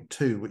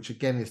 24.2, which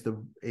again is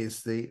the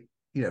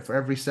for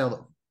every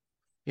sale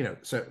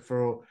that, so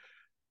for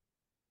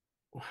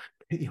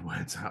get your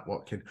words out,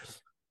 Watkin.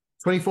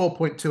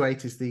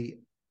 24.28 is the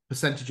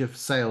percentage of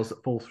sales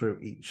that fall through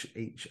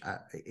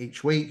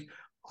each week,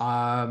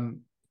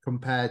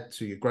 compared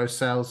to your gross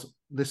sales.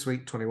 This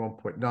week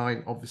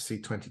 21.9. Obviously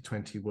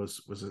 2020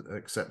 was an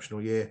exceptional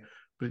year,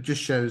 but it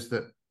just shows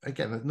that,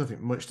 again, there's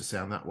nothing much to say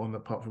on that one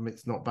apart from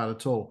it's not bad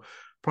at all.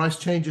 Price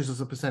changes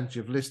as a percentage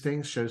of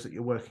listings shows that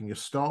you're working your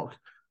stock.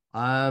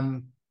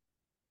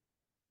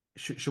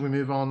 Should we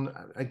move on?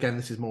 Again,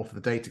 this is more for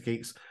the data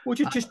geeks. Well,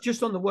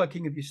 just on the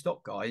working of your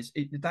stock, guys,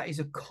 that is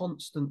a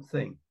constant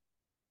thing.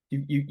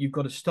 You've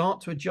got to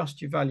start to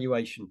adjust your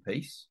valuation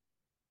piece.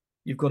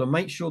 You've got to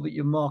make sure that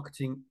your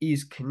marketing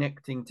is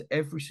connecting to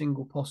every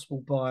single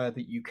possible buyer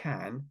that you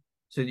can,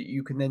 so that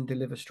you can then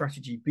deliver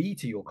strategy B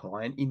to your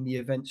client in the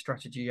event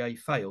strategy A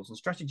fails. And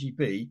strategy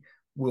B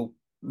will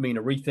mean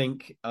a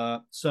rethink,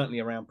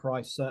 certainly around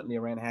price, certainly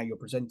around how you're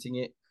presenting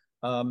it.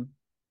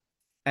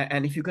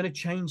 And if you're going to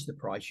change the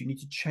price, you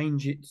need to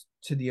change it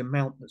to the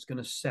amount that's going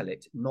to sell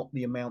it, not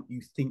the amount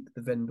you think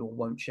the vendor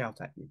won't shout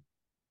at you.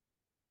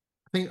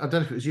 I don't know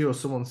if it was you or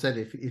someone said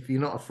if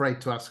you're not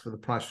afraid to ask for the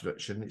price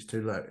reduction, it's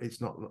too low.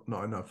 It's not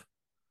enough.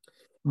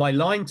 My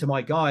line to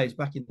my guys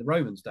back in the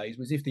Romans days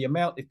was if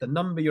the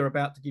number you're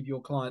about to give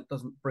your client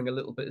doesn't bring a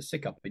little bit of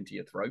sick up into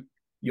your throat,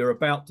 you're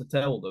about to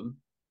tell them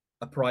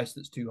a price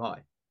that's too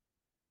high.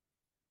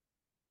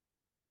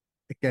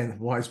 Again,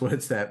 wise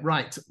words there.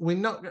 Right,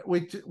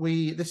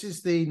 this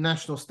is the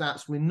national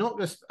stats. We're not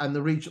going to, and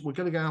the region. We're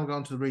going to go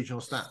on to the regional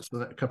stats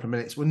for a couple of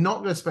minutes. We're not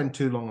going to spend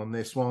too long on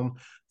this one,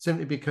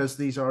 simply because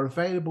these are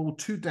available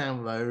to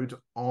download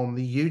on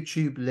the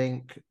YouTube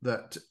link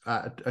that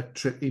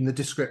in the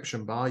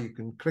description bar. You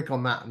can click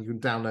on that and you can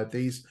download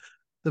these.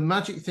 The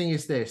magic thing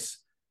is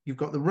this: you've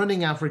got the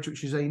running average,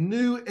 which is a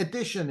new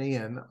addition,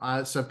 Iain,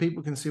 so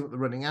people can see what the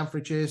running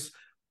average is.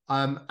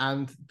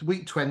 And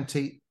week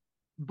 20.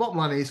 Bottom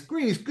line is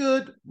green is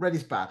good, red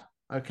is bad.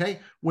 Okay,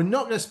 we're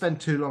not going to spend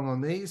too long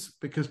on these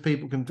because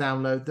people can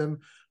download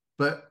them.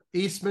 But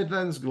East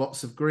Midlands,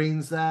 lots of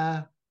greens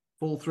there.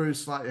 Fall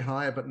Thrus slightly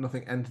higher, but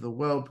nothing end of the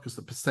world because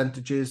the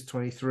percentages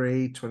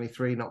 23,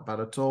 not bad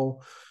at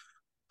all.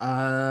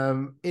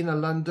 Inner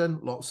London,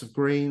 lots of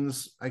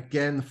greens.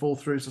 Again, the Fall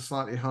Thrus are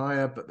slightly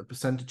higher, but the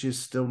percentages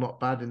still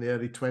not bad in the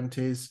early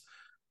 20s.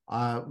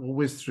 We'll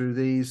whiz through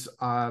these.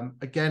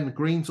 Again,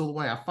 greens all the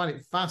way. I find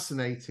it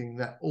fascinating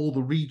that all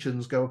the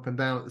regions go up and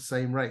down at the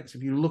same rates.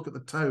 If you look at the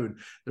tone,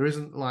 there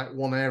isn't like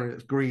one area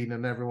that's green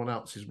and everyone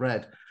else is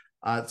red.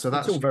 So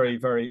that's all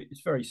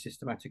it's very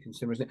systematic and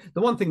similar, isn't it?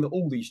 The one thing that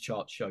all these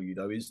charts show you,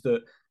 though, is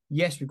that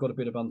yes, we've got a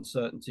bit of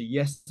uncertainty.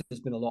 Yes,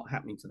 there's been a lot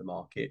happening to the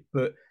market,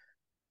 but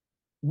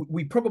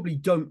we probably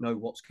don't know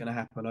what's going to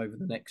happen over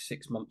the next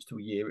 6 months to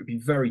a year. It'd be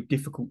very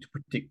difficult to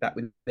predict that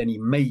with any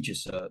major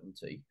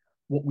certainty.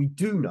 What we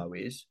do know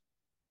is,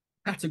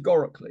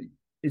 categorically,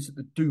 is that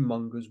the doom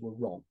mongers were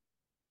wrong.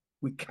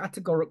 We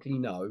categorically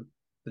know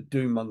the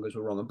doom mongers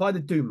were wrong. And by the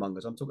doom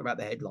mongers, I'm talking about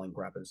the headline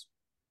grabbers.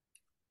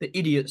 The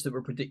idiots that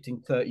were predicting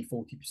 30,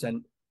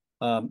 40%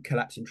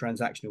 collapse in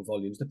transactional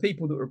volumes. The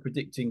people that were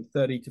predicting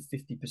 30 to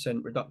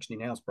 50% reduction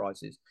in house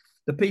prices.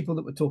 The people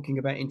that were talking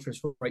about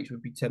interest rates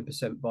would be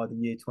 10% by the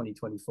year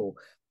 2024.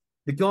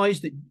 The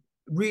guys that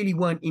really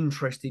weren't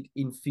interested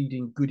in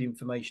feeding good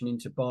information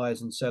into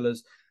buyers and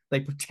sellers. They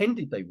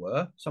pretended they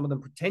were. Some of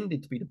them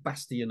pretended to be the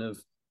bastion of,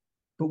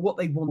 but what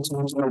they wanted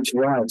was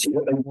notoriety.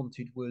 What they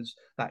wanted was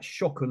that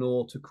shock and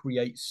awe to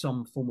create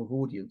some form of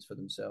audience for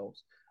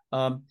themselves.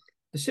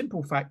 The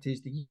simple fact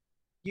is the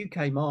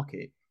UK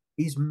market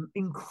is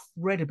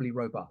incredibly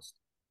robust.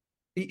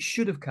 It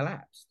should have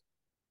collapsed.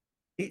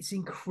 It's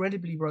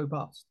incredibly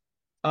robust,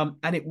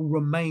 and it will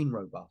remain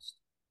robust,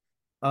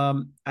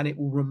 and it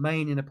will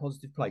remain in a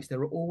positive place.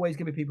 There are always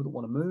going to be people that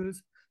want to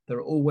move. There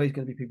are always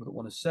going to be people that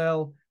want to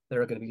sell.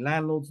 There are going to be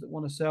landlords that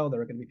want to sell.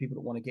 There are going to be people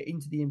that want to get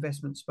into the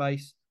investment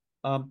space.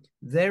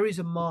 There is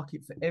a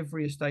market for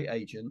every estate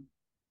agent.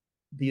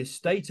 The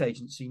estate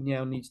agency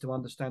now needs to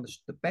understand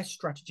the best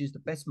strategies, the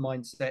best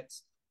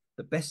mindsets,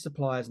 the best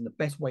suppliers, and the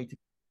best way to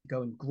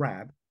go and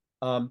grab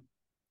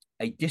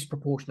a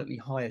disproportionately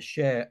higher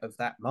share of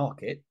that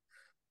market.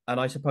 And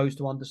I suppose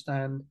to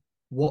understand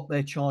what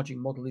their charging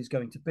model is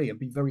going to be and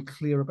be very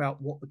clear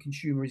about what the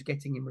consumer is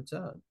getting in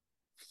return.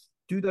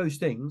 Do those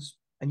things,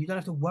 and you don't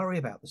have to worry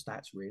about the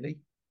stats, really.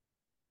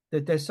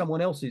 There's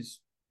someone else's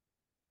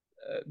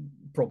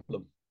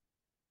problem.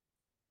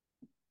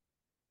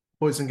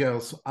 Boys and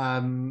girls,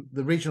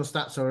 the regional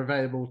stats are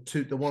available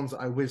to the ones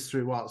that I whizzed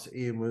through whilst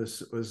Iain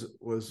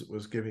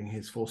was giving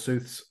his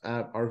forsooths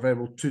are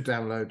available to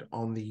download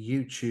on the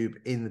YouTube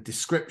in the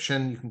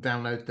description. You can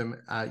download them,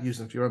 use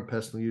them for your own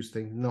personal use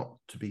thing, not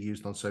to be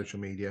used on social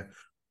media.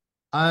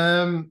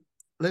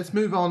 Let's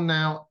move on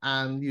now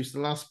and use the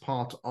last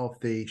part of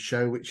the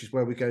show, which is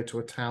where we go to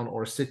a town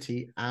or a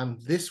city. And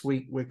this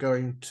week we're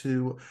going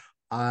to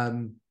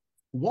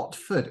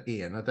Watford,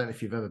 Iain. I don't know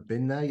if you've ever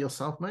been there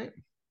yourself, mate.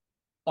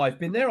 I've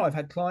been there. I've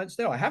had clients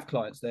there. I have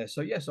clients there.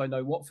 So, yes, I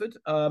know Watford.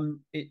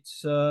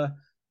 It's,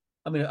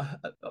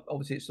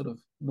 obviously it's sort of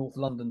North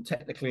London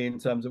technically in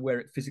terms of where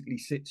it physically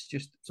sits,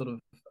 just sort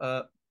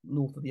of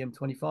north of the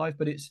M25.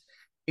 But it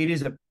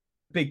is a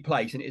big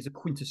place, and it is a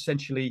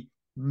quintessentially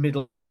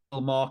middle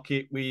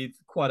market with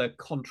quite a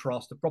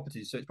contrast of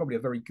properties. So it's probably a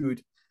very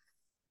good,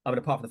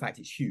 apart from the fact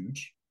it's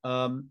huge,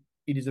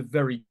 it is a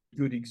very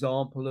good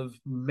example of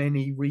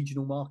many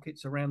regional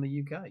markets around the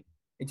UK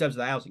in terms of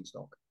the housing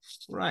stock.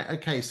 Right.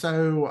 Okay.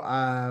 So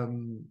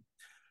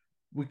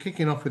we're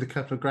kicking off with a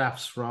couple of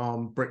graphs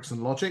from Bricks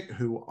and Logic,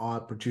 who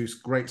produce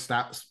great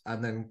stats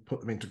and then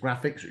put them into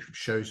graphics, which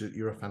shows that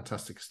you're a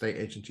fantastic estate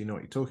agent. You know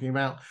what you're talking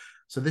about.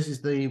 So this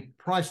is the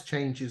price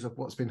changes of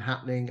what's been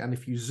happening. And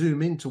if you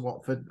zoom into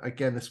Watford,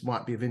 again, this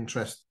might be of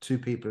interest to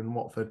people in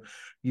Watford.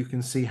 You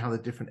can see how the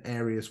different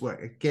areas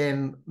work.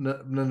 Again,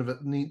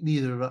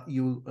 neither of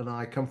you and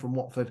I come from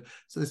Watford,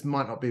 so this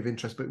might not be of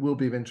interest, but it will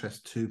be of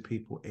interest to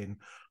people in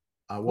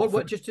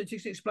Watford. Just to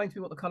explain to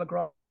me what the colour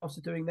graphs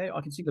are doing there.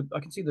 I can see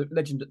the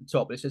legend at the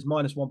top. It says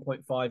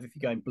 -1.5 if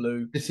you're going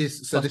blue. This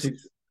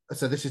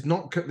is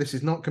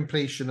not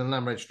completion and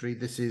land registry.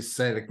 This is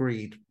sale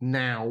agreed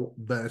now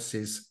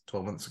versus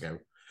 12 months ago.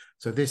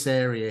 So this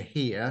area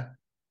here,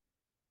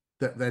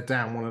 that they're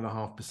down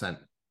 1.5%.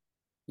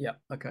 Yeah.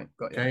 Okay.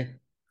 Got you. Okay.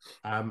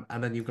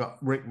 And then you've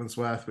got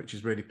Rickmansworth, which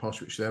is really posh,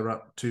 which they're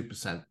up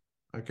 2%.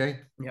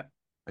 Okay. Yeah.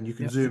 And you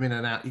can zoom in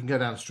and out. You can go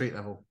down to street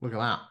level. Look at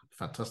that.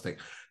 Fantastic.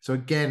 So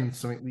again,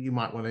 something that you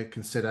might want to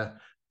consider.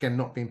 Again,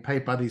 not being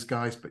paid by these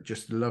guys, but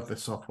just love the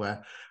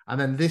software. And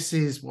then this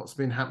is what's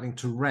been happening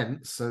to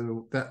rent.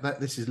 So that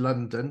this is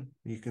London.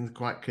 You can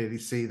quite clearly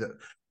see that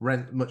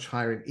rent much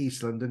higher in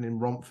East London, in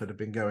Romford, have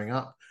been going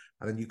up.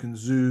 And then you can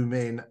zoom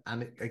in,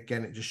 and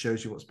it just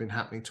shows you what's been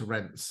happening to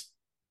rents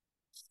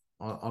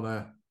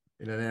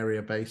in an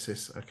area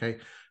basis. Okay,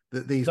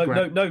 that these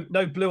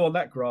no blue on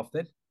that graph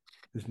then.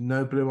 There's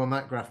no blue on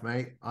that graph,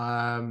 mate.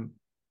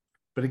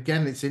 But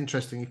again, it's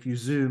interesting if you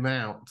zoom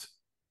out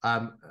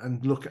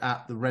and look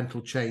at the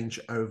rental change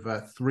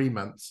over 3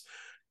 months,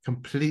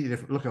 completely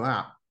different. Look at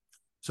that.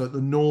 So at the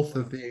north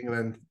of the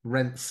England,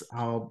 rents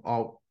are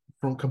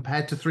from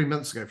compared to 3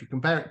 months ago. If you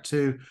compare it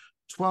to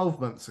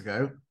 12 months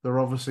ago, they're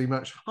obviously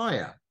much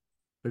higher.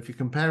 But if you're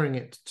comparing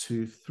it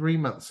to 3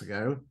 months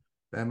ago,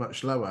 they're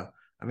much lower.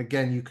 And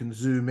again, you can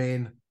zoom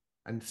in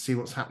and see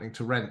what's happening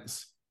to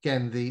rents.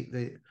 Again,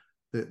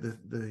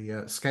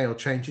 the scale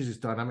changes is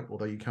dynamic,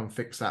 although you can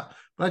fix that.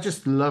 But I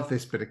just love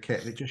this bit of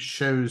kit. It just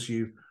shows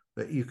you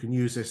that you can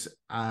use this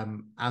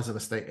as an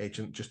estate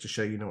agent, just to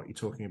show you know what you're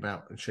talking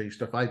about and show you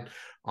stuff.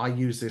 I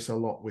use this a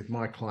lot with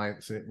my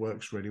clients, and it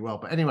works really well.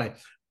 But anyway,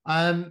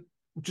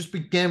 just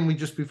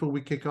before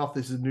we kick off,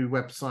 this is a new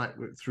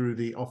website through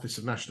the Office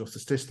of National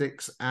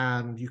Statistics,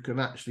 and you can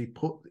actually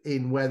put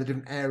in where the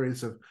different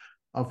areas of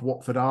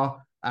Watford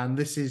are. And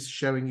this is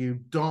showing you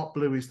dark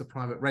blue is the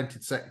private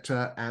rented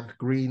sector, and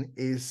green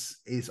is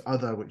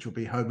other, which will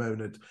be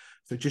homeownered.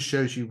 So it just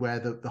shows you where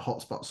the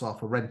hotspots are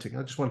for renting.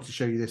 I just wanted to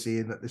show you this,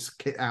 Iain, that this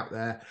kit out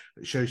there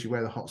that shows you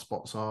where the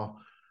hotspots are.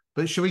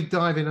 But should we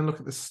dive in and look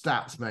at the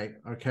stats, mate?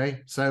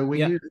 Okay. So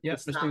we use the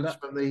stats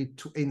from the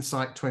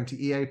Insight 20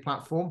 EA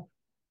platform.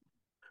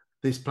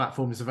 This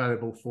platform is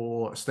available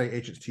for estate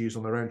agents to use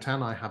on their own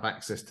town. I have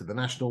access to the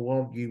national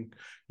one.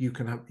 You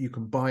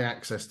can buy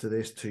access to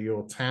this to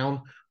your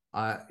town.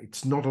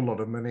 It's not a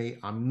lot of money.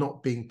 I'm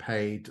not being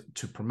paid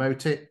to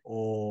promote it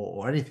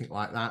or anything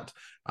like that.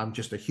 I'm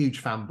just a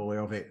huge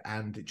fanboy of it,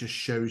 and it just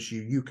shows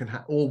you can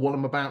have all what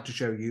I'm about to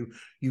show you.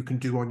 You can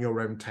do on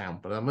your own town.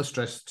 But I must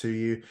stress to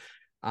you,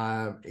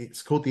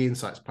 it's called the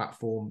Insights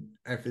platform.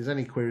 If there's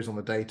any queries on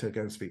the data,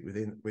 go and speak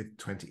with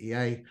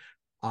 20EA.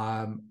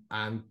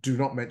 And do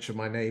not mention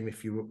my name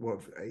if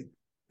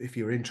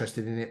you're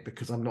interested in it,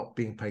 because I'm not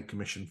being paid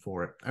commission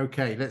for it.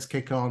 Okay, let's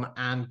kick on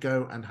and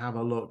go and have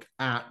a look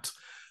at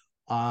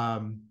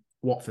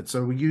Watford.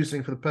 So we're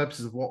using, for the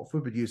purposes of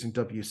Watford, we're using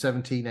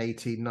W17,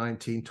 18,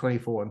 19,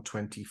 24 and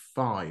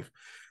 25.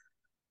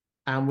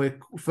 And we're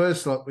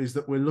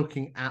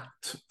looking at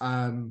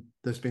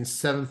there's been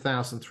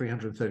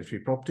 7,333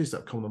 properties that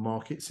have come on the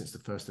market since the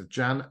 1st of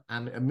Jan.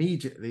 And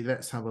immediately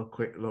let's have a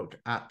quick look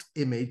at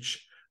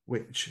Image, or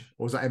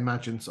was that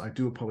Imagine? So I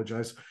do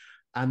apologize.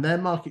 And their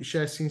market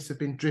share seems to have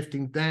been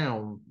drifting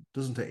down,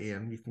 doesn't it,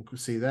 Iain? You can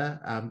see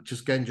there.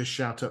 Just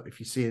shout up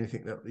if you see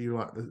anything that you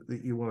like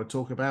that you want to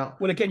talk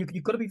about. Well, again,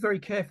 you've got to be very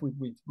careful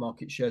with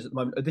market shares at the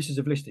moment. This is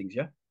of listings,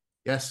 yeah?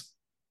 Yes.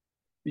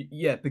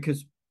 Yeah,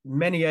 because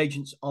many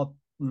agents are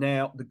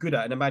now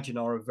and Imagine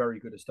are a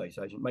very good estate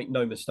agent. Make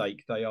no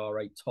mistake, they are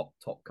a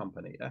top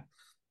company. Yeah.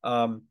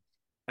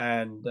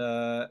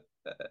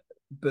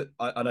 But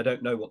I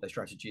don't know what their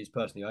strategy is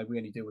personally. We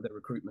only deal with their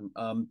recruitment.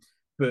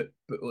 We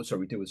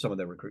deal with some of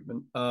their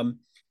recruitment.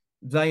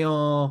 They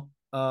are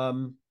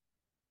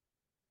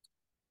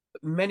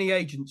many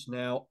agents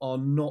now are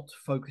not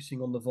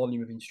focusing on the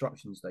volume of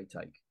instructions they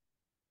take.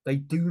 They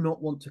do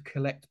not want to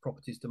collect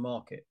properties to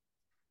market.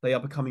 They are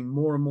becoming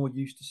more and more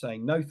used to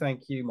saying, no,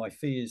 thank you, my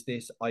fee is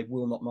this, I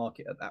will not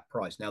market at that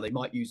price. Now, they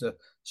might use a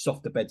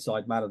softer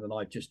bedside manner than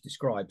I've just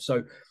described.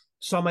 So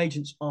some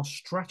agents are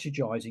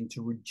strategizing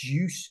to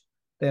reduce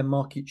their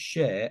market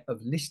share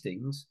of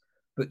listings,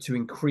 but to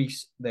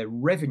increase their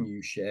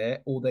revenue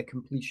share or their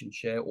completion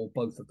share, or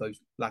both of those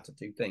latter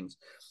two things.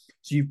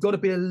 So you've got to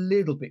be a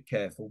little bit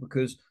careful,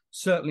 because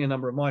certainly a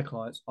number of my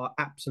clients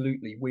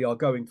we are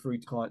going through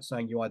to clients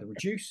saying you either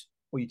reduce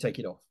or you take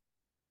it off,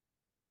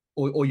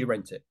 or you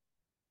rent it.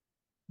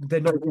 They're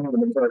not doing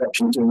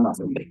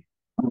nothing.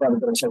 I'm going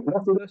to say,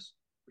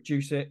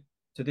 reduce it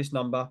to this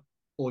number,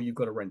 or you've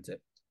got to rent it,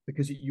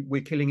 because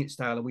we're killing it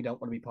stale and we don't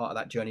want to be part of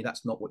that journey.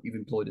 That's not what you've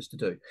employed us to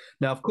do.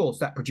 Now, of course,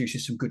 that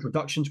produces some good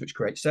reductions, which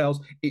create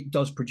sales. It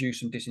does produce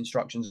some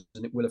disinstructions,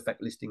 and it will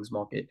affect listings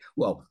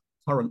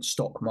current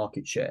stock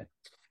market share.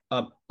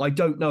 I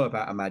don't know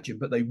about Imagine,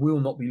 but they will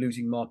not be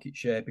losing market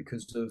share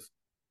because of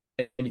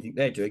anything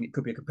they're doing. It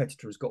could be a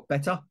competitor has got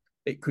better.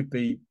 It could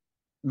be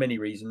many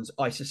reasons.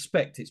 I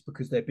suspect it's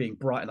because they're being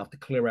bright enough to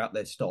clear out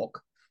their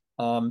stock.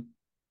 And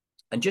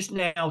just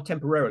now,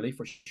 temporarily,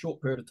 for a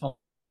short period of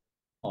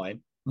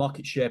time,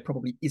 market share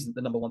probably isn't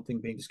the number one thing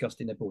being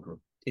discussed in their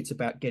boardroom. It's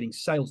about getting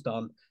sales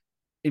done,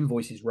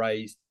 invoices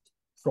raised,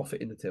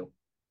 profit in the till.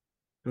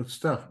 Good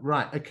stuff.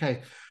 Right.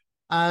 Okay.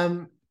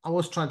 I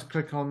was trying to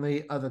click on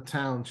the other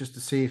town just to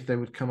see if they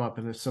would come up,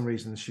 and for some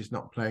reason she's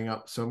not playing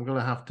up. So I'm going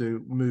to have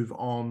to move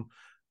on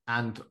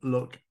and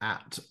look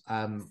at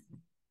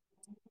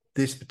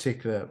this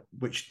particular,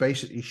 which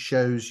basically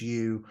shows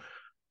you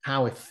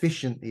how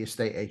efficient the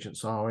estate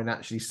agents are in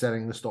actually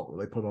selling the stock that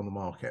they put on the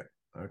market.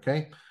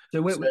 Okay.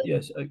 So,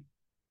 yes.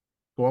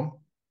 Go on.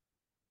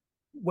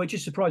 Well, it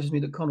just surprises me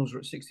that Connells are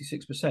at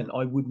 66%.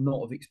 I would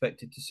not have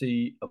expected to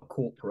see a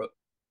corporate.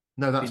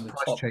 No, that's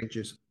price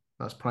changes.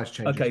 That's price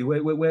changes. Okay,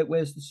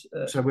 where's this?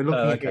 So we're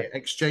looking at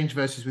exchange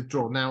versus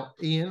withdrawal. Now,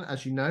 Iain,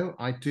 as you know,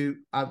 I do.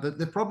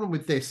 The problem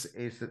with this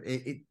is that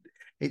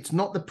it's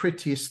not the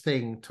prettiest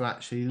thing to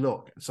actually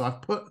look. So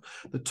I've put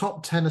the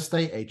top 10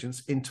 estate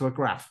agents into a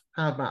graph.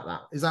 How about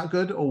that? Is that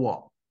good or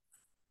what?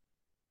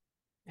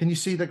 Can you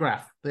see the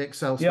graph, the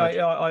Excel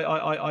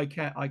spreadsheet?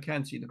 Yeah, I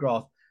can see the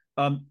graph.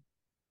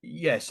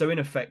 Yeah, so in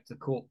effect,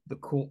 the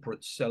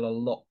corporates sell a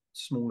lot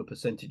smaller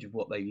percentage of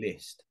what they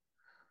list.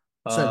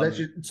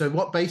 So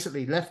what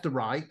basically left to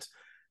right,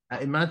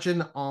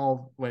 imagine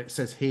when it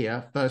says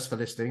here, first for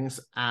listings,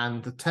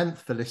 and the 10th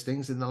for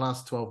listings in the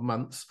last 12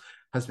 months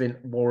has been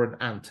Warren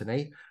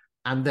Anthony.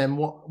 And then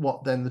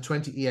what then the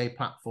 20 EA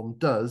platform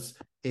does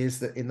is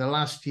that in the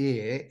last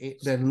year, it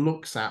then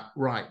looks at,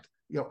 right,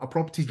 a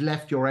property's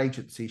left your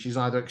agency, she's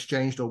either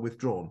exchanged or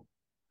withdrawn.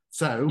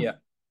 So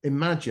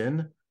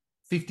imagine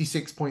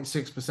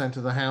 56.6%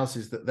 of the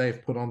houses that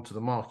they've put onto the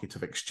market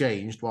have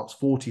exchanged,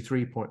 whilst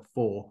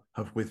 43.4%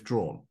 have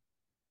withdrawn.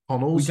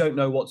 Connells,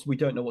 we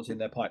don't know what's in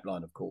their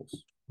pipeline, of course.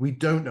 We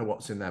don't know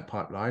what's in their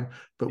pipeline,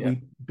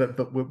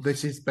 but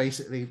this is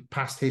basically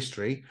past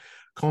history.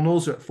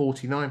 Connells are at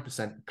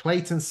 49%,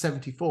 Clayton's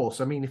 74%.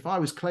 So I mean, if I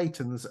was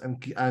Clayton's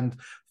and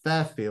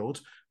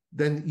Fairfield,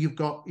 then you've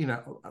got,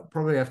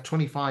 probably have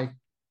 25%,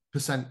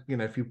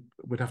 if you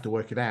would have to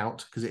work it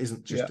out, because it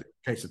isn't just a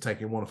case of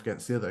taking one off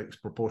against the other, it's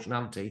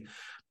proportionality.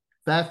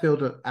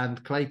 Fairfield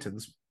and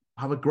Clayton's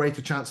have a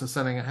greater chance of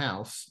selling a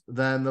house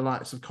than the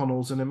likes of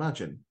Connells and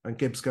Imagine and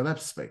Gibbs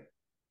Gillespie.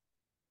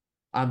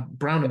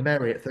 Brown and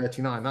Mary at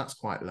 39, that's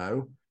quite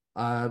low.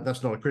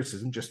 That's not a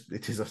criticism, just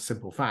it is a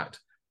simple fact.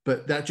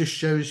 But that just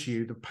shows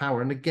you the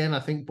power. And again, I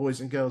think,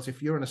 boys and girls,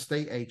 if you're an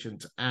estate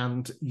agent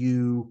and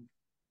you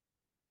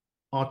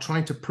are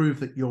trying to prove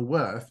that you're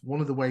worth,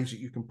 one of the ways that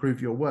you can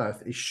prove your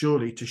worth is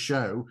surely to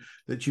show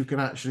that you can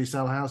actually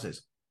sell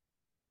houses.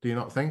 Do you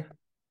not think?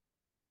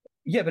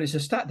 Yeah, but it's a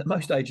stat that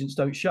most agents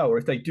don't show, or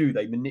if they do,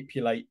 they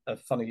manipulate a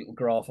funny little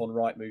graph on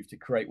Rightmove to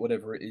create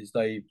whatever it is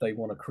they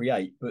want to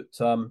create. But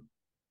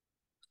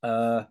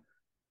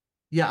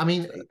yeah, I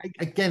mean,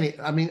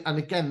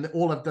 again,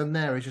 all I've done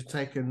there is just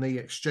taken the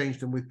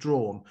exchanged and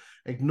withdrawn,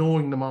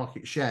 ignoring the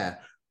market share.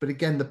 But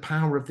again, the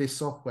power of this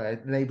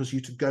software enables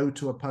you to go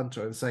to a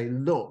punter and say,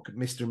 look,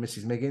 Mr. and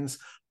Mrs. Miggins,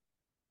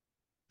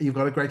 you've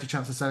got a greater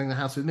chance of selling the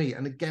house with me.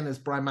 And again, as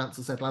Brian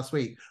Mansell said last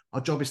week, our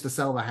job is to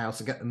sell the house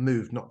and get them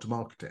moved, not to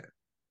market it.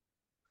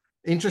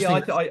 Interesting. Yeah,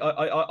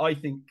 I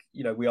think,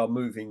 we are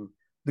moving,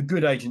 the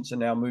good agents are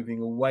now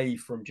moving away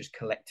from just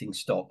collecting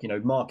stock.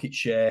 Market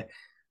share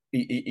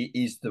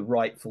is the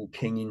rightful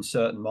king in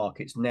certain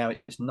markets. Now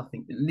it's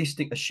nothing.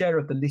 A share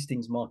of the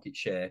listings market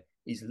share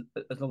is,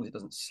 as long as it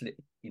doesn't slip,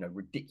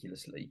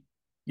 ridiculously,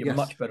 you're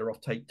much better off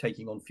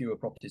taking on fewer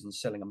properties and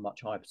selling a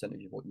much higher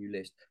percentage of what you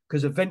list,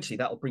 because eventually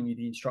that'll bring you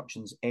the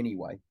instructions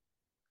anyway.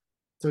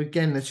 So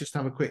again, let's just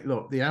have a quick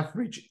look. The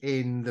average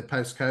in the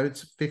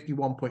postcodes,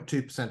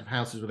 51.2% of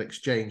houses will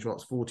exchange,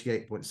 whilst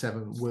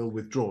 48.7% will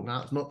withdraw. Now,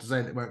 that's not to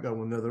say that it won't go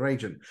on another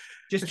agent.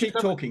 Just keep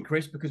talking,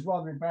 Chris, because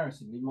rather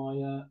embarrassingly,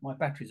 my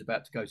battery's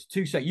about to go. So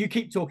 2 seconds. You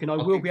keep talking. I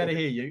will be able to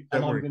hear you.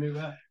 And I'm going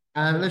to...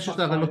 let's just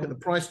have a look at the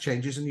price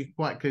changes, and you can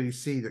quite clearly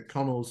see that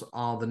Connells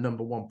are the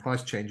number one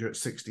price changer at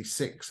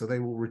 66. So they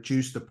will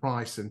reduce the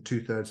price in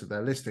 2/3 of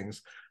their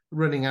listings. The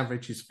running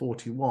average is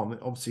 41. It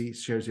obviously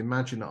shows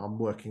Imagine that I'm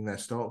working their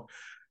stock.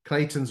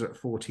 Clayton's are at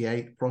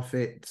 48,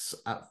 Profits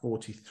at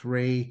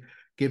 43,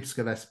 Gibbs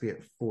Gillespie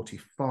at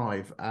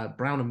 45,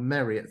 Brown and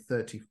Merry at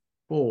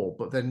 34.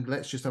 But then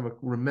let's just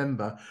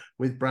remember,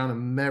 with Brown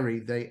and Merry,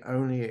 they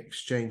only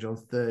exchange on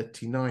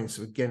 39.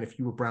 So again, if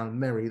you were Brown and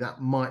Merry,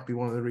 that might be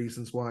one of the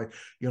reasons why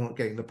you're not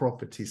getting the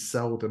properties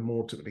sold and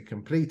more ultimately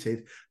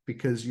completed,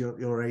 because your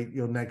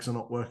negs are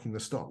not working the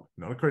stock.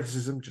 Not a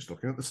criticism, just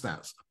looking at the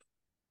stats.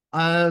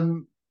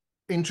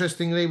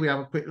 Interestingly, we have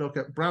a quick look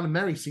at Brown and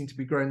Merry seem to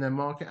be growing their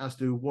market, as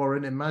do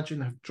Warren.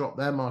 Imagine have dropped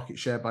their market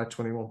share by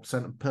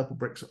 21%, and Purple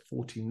Bricks at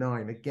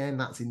 49%. Again,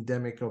 that's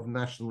endemic of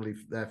nationally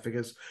their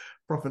figures.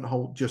 Profit and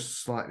Holt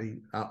just slightly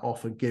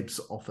off, and Gibbs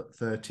off at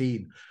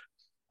 13%.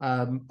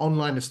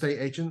 Online estate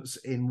agents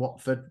in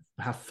Watford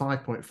have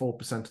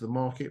 5.4% of the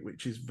market,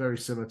 which is very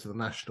similar to the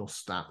national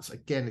stats.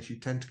 Again, as you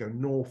tend to go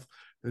north,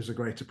 there's a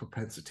greater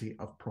propensity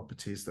of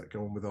properties that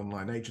go on with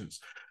online agents.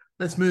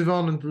 Let's move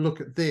on and look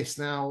at this.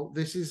 Now,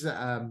 this is,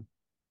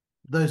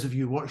 those of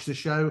you who watch the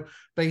show,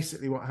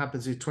 basically what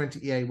happens is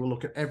 20EA will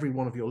look at every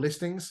one of your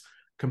listings,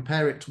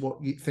 compare it to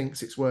what you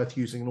thinks it's worth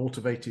using an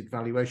automated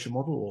valuation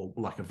model,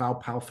 or like a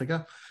Valpal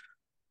figure.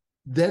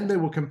 Then they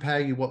will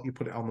compare you what you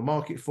put it on the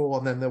market for,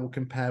 and then they will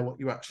compare what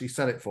you actually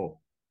sell it for.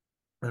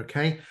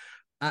 Okay.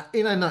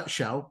 In a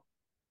nutshell,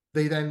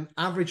 they then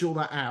average all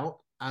that out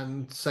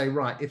and say,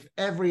 right, if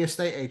every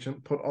estate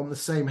agent put on the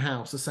same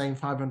house, the same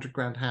 500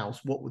 grand house,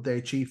 what would they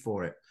achieve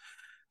for it?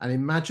 And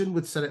Imagine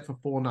would sell it for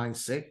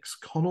 496,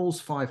 Connell's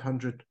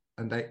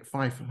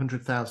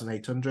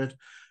 500,800,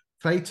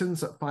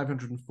 Clayton's at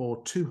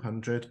 504,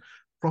 200,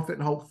 Profit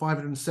and Holt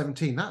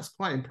 517. That's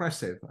quite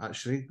impressive,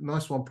 actually.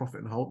 Nice one, Profit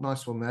and Holt.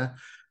 Nice one there.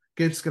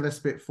 Gibbs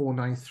Gillespie at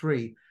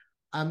 493.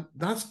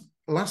 That's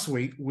last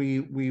week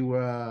we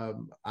were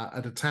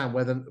at a town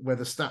where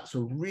the stats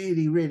were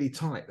really, really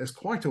tight. There's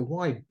quite a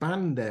wide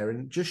band there, and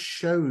it just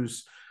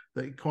shows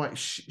that it quite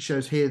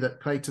shows here that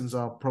Clayton's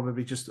are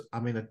probably just,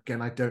 I mean,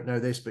 again, I don't know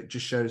this, but it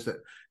just shows that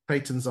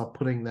Clayton's are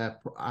putting their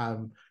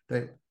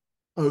they're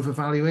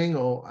overvaluing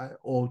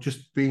or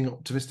just being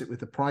optimistic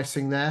with the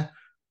pricing there,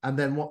 and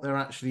then what they're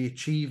actually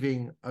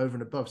achieving over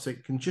and above. So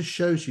it can just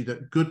shows you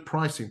that good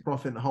pricing,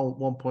 Profit and Holt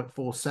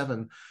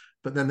 1.47,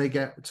 but then they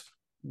get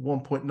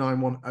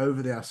 1.91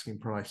 over the asking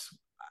price.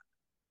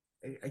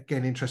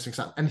 Again, interesting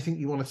stuff. Anything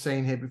you want to say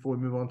in here before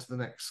we move on to the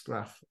next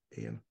graph,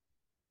 Iain?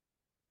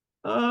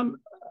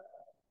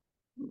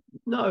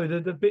 No,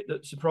 the bit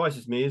that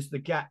surprises me is the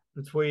gap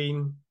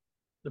between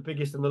the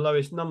biggest and the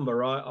lowest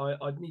number.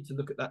 I'd need to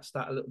look at that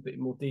stat a little bit in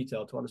more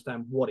detail to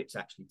understand what it's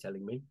actually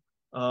telling me.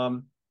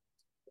 But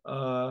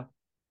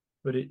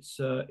it's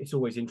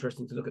always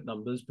interesting to look at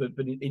numbers. But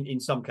in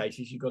some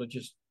cases, you've got to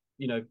just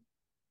look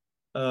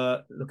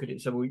at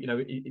it. So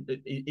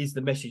is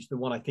the message the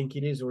one I think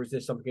it is, or is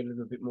there something a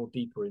little bit more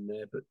deeper in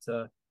there? But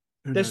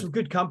there's some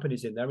good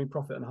companies in there. I mean,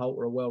 Profit and Holt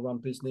are a well-run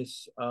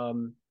business.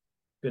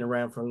 Been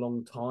around for a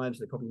long time, so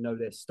they probably know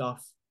their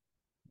stuff.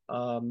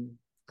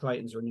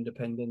 Clayton's are an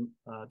independent.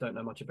 Don't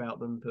know much about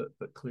them,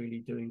 but clearly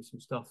doing some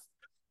stuff.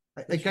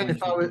 Again,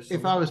 if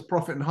I was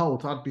Profit and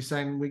Holt, I'd be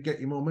saying we get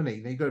you more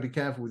money. Now you've got to be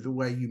careful with the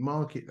way you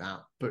market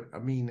that. But I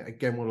mean,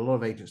 again, what a lot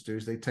of agents do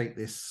is they take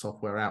this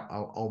software out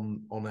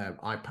on their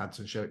iPads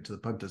and show it to the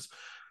punters.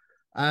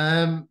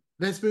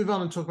 Let's move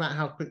on and talk about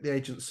how quick the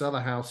agents sell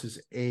their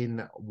houses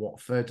in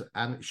Watford.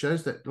 And it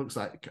shows that it looks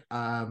like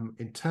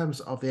in terms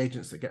of the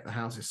agents that get the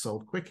houses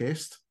sold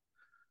quickest,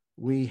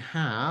 we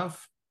have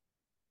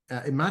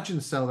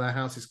Imagine sell their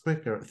houses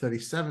quicker at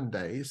 37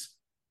 days.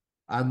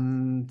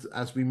 And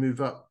as we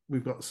move up,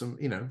 we've got some,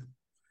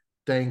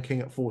 Day and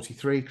King at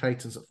 43,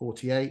 Clayton's at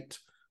 48.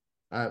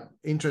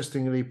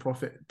 Interestingly,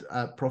 Profit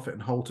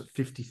and Holt at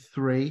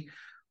 53.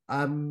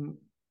 And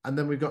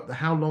then we've got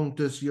how long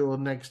does your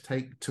negs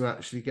take to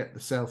actually get the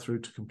sale through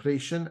to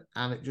completion?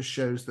 And it just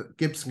shows that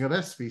Gibbs and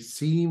Gillespie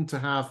seem to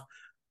have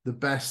the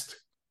best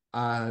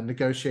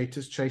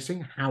negotiators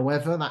chasing.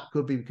 However, that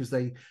could be because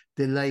they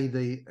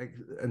delay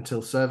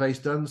until survey's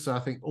done. So I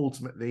think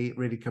ultimately it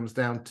really comes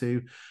down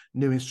to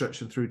new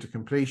instruction through to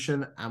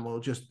completion, and we'll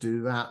just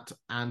do that.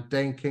 And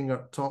Dane King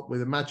up top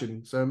with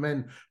Imagine. So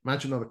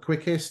Imagine are the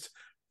quickest.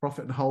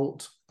 Profit and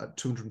Holt at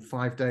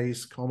 205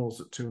 days. Connell's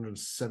at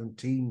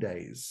 217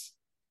 days.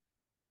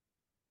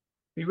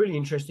 Be really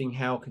interesting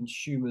how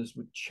consumers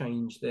would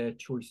change their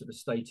choice of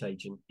estate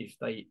agent if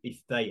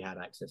they had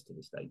access to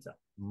this data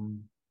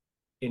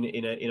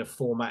in a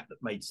format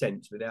that made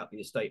sense without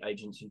the estate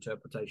agent's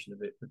interpretation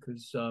of it.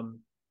 Because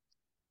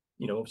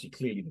obviously,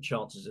 clearly the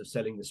chances of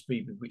selling, the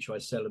speed with which I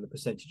sell, and the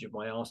percentage of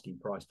my asking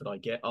price that I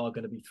get are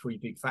going to be three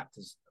big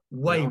factors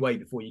way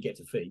before you get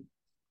to fee.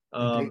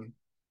 So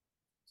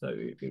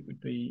it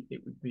would be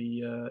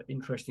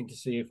interesting to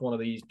see if one of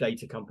these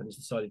data companies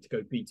decided to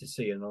go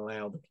B2C and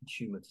allow the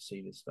consumer to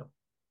see this stuff.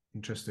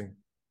 Interesting.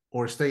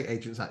 Or estate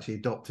agents actually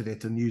adopted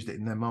it and used it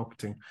in their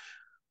marketing.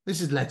 This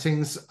is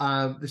lettings.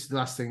 This is the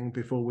last thing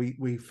before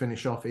we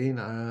finish off,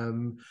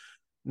 Iain.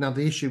 Now,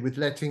 the issue with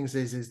lettings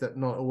is that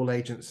not all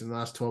agents in the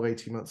last 12,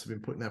 18 months have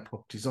been putting their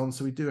properties on.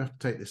 So we do have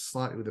to take this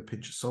slightly with a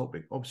pinch of salt.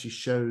 But it obviously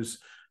shows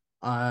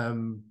that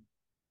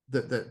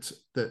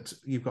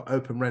you've got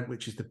Open Rent,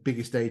 which is the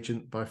biggest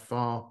agent by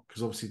far,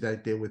 because obviously they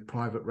deal with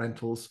private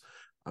rentals.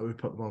 We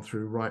put them on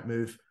through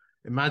Rightmove.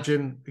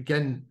 Imagine,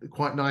 again,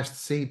 quite nice to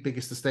see,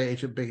 biggest estate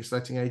agent, biggest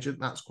letting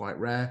agent. That's quite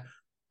rare.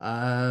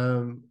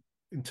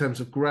 In terms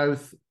of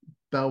growth,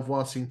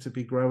 Belvoir seem to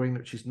be growing,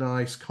 which is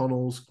nice.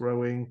 Connell's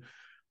growing.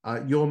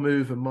 Your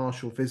Move and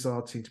Marshall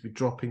Vizard seem to be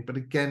dropping, but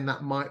again,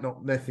 that might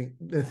not nothing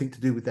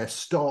to do with their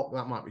stock.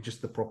 That might be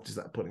just the properties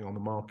that are putting on the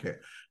market.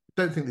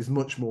 Don't think there's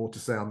much more to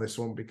say on this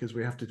one because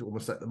we have to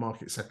almost let the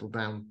market settle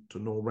down to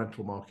a normal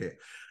rental market.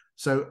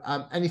 So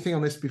anything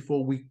on this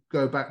before we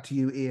go back to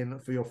you, Iain,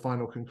 for your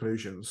final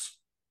conclusions?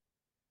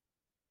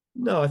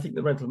 No, I think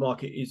the rental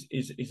market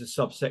is a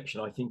subsection.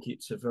 I think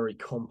it's a very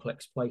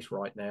complex place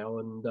right now,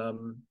 and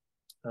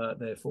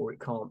therefore it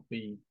can't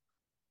be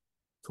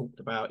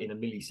talked about in a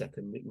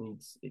millisecond. It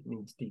needs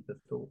deeper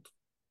thought.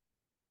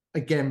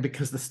 Again,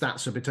 because the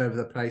stats are a bit over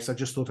the place, I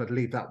just thought I'd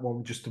leave that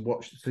one just to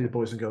watch, see the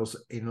boys and girls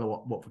in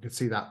what we could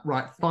see that.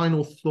 Right,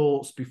 final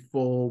thoughts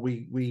before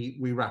we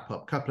wrap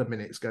up. Couple of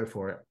minutes, go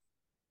for it.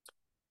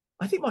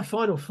 I think my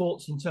final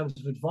thoughts in terms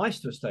of advice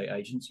to estate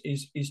agents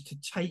is to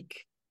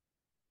take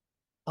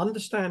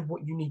understand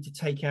what you need to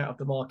take out of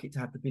the market to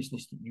have the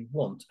business that you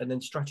want, and then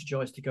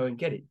strategize to go and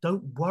get it.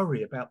 Don't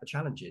worry about the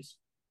challenges.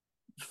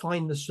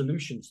 Find the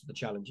solutions to the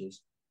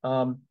challenges.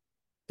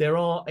 There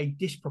are a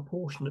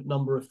disproportionate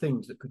number of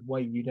things that could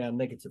weigh you down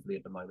negatively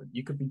at the moment.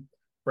 You could be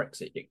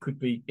Brexit, it could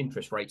be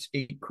interest rates,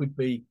 it could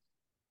be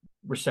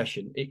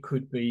recession, it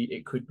could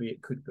be.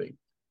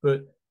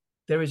 But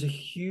there is a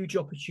huge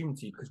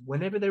opportunity, because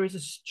whenever there is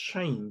a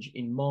change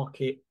in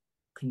market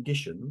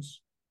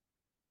conditions,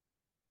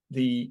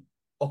 the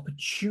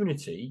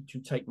opportunity to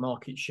take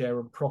market share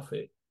and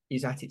profit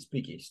is at its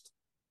biggest,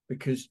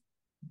 because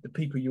the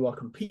people you are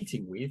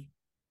competing with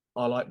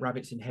are like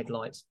rabbits in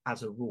headlights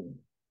as a rule.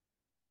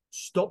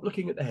 Stop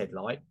looking at the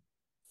headlight,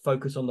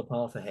 focus on the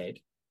path ahead,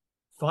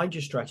 find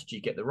your strategy,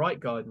 get the right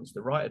guidance,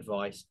 the right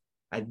advice,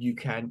 and you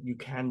can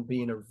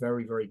be in a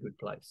very, very good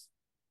place.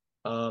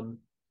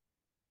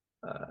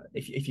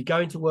 If you're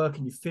going to work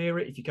and you fear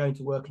it, if you're going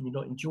to work and you're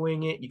not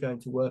enjoying it, you're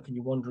going to work and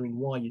you're wondering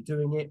why you're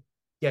doing it,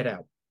 get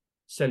out,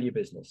 sell your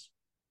business,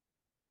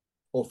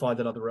 or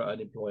find an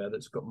employer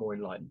that's got more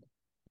enlightened,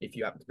 if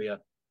you happen to be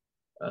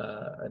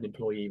an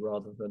employee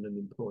rather than an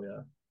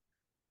employer.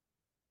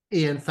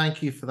 Iain,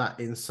 thank you for that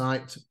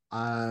insight.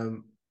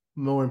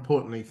 More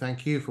importantly,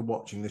 thank you for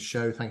watching the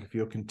show. Thank you for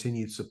your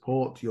continued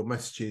support. Your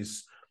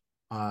messages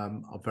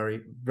are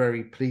very,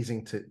 very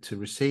pleasing to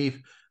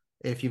receive.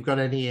 If you've got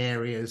any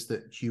areas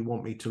that you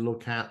want me to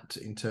look at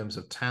in terms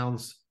of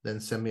towns, then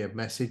send me a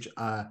message.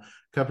 A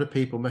couple of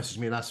people messaged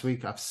me last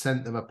week. I've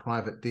sent them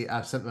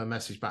I've sent them a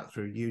message back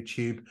through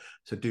YouTube,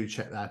 so do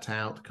check that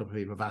out. A couple of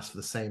people have asked for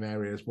the same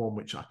areas, one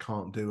which I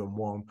can't do, and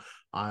one,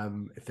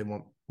 if they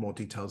want more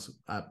details,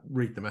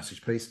 read the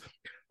message, please.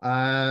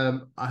 I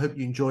hope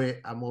you enjoy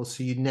it, and we'll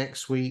see you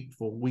next week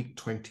for week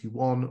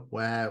 21,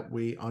 where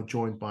we are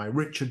joined by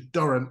Richard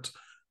Durrant,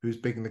 who's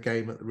big in the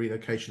game at the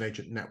Relocation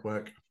Agent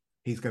Network.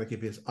 He's going to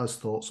give us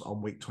thoughts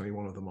on week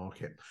 21 of the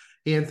market.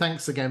 Iain,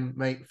 thanks again,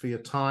 mate, for your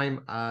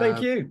time.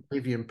 Thank you.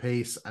 Leave you in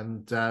peace,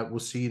 and we'll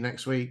see you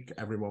next week,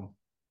 everyone.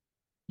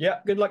 Yeah,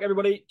 good luck,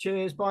 everybody.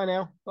 Cheers. Bye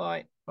now.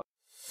 Bye.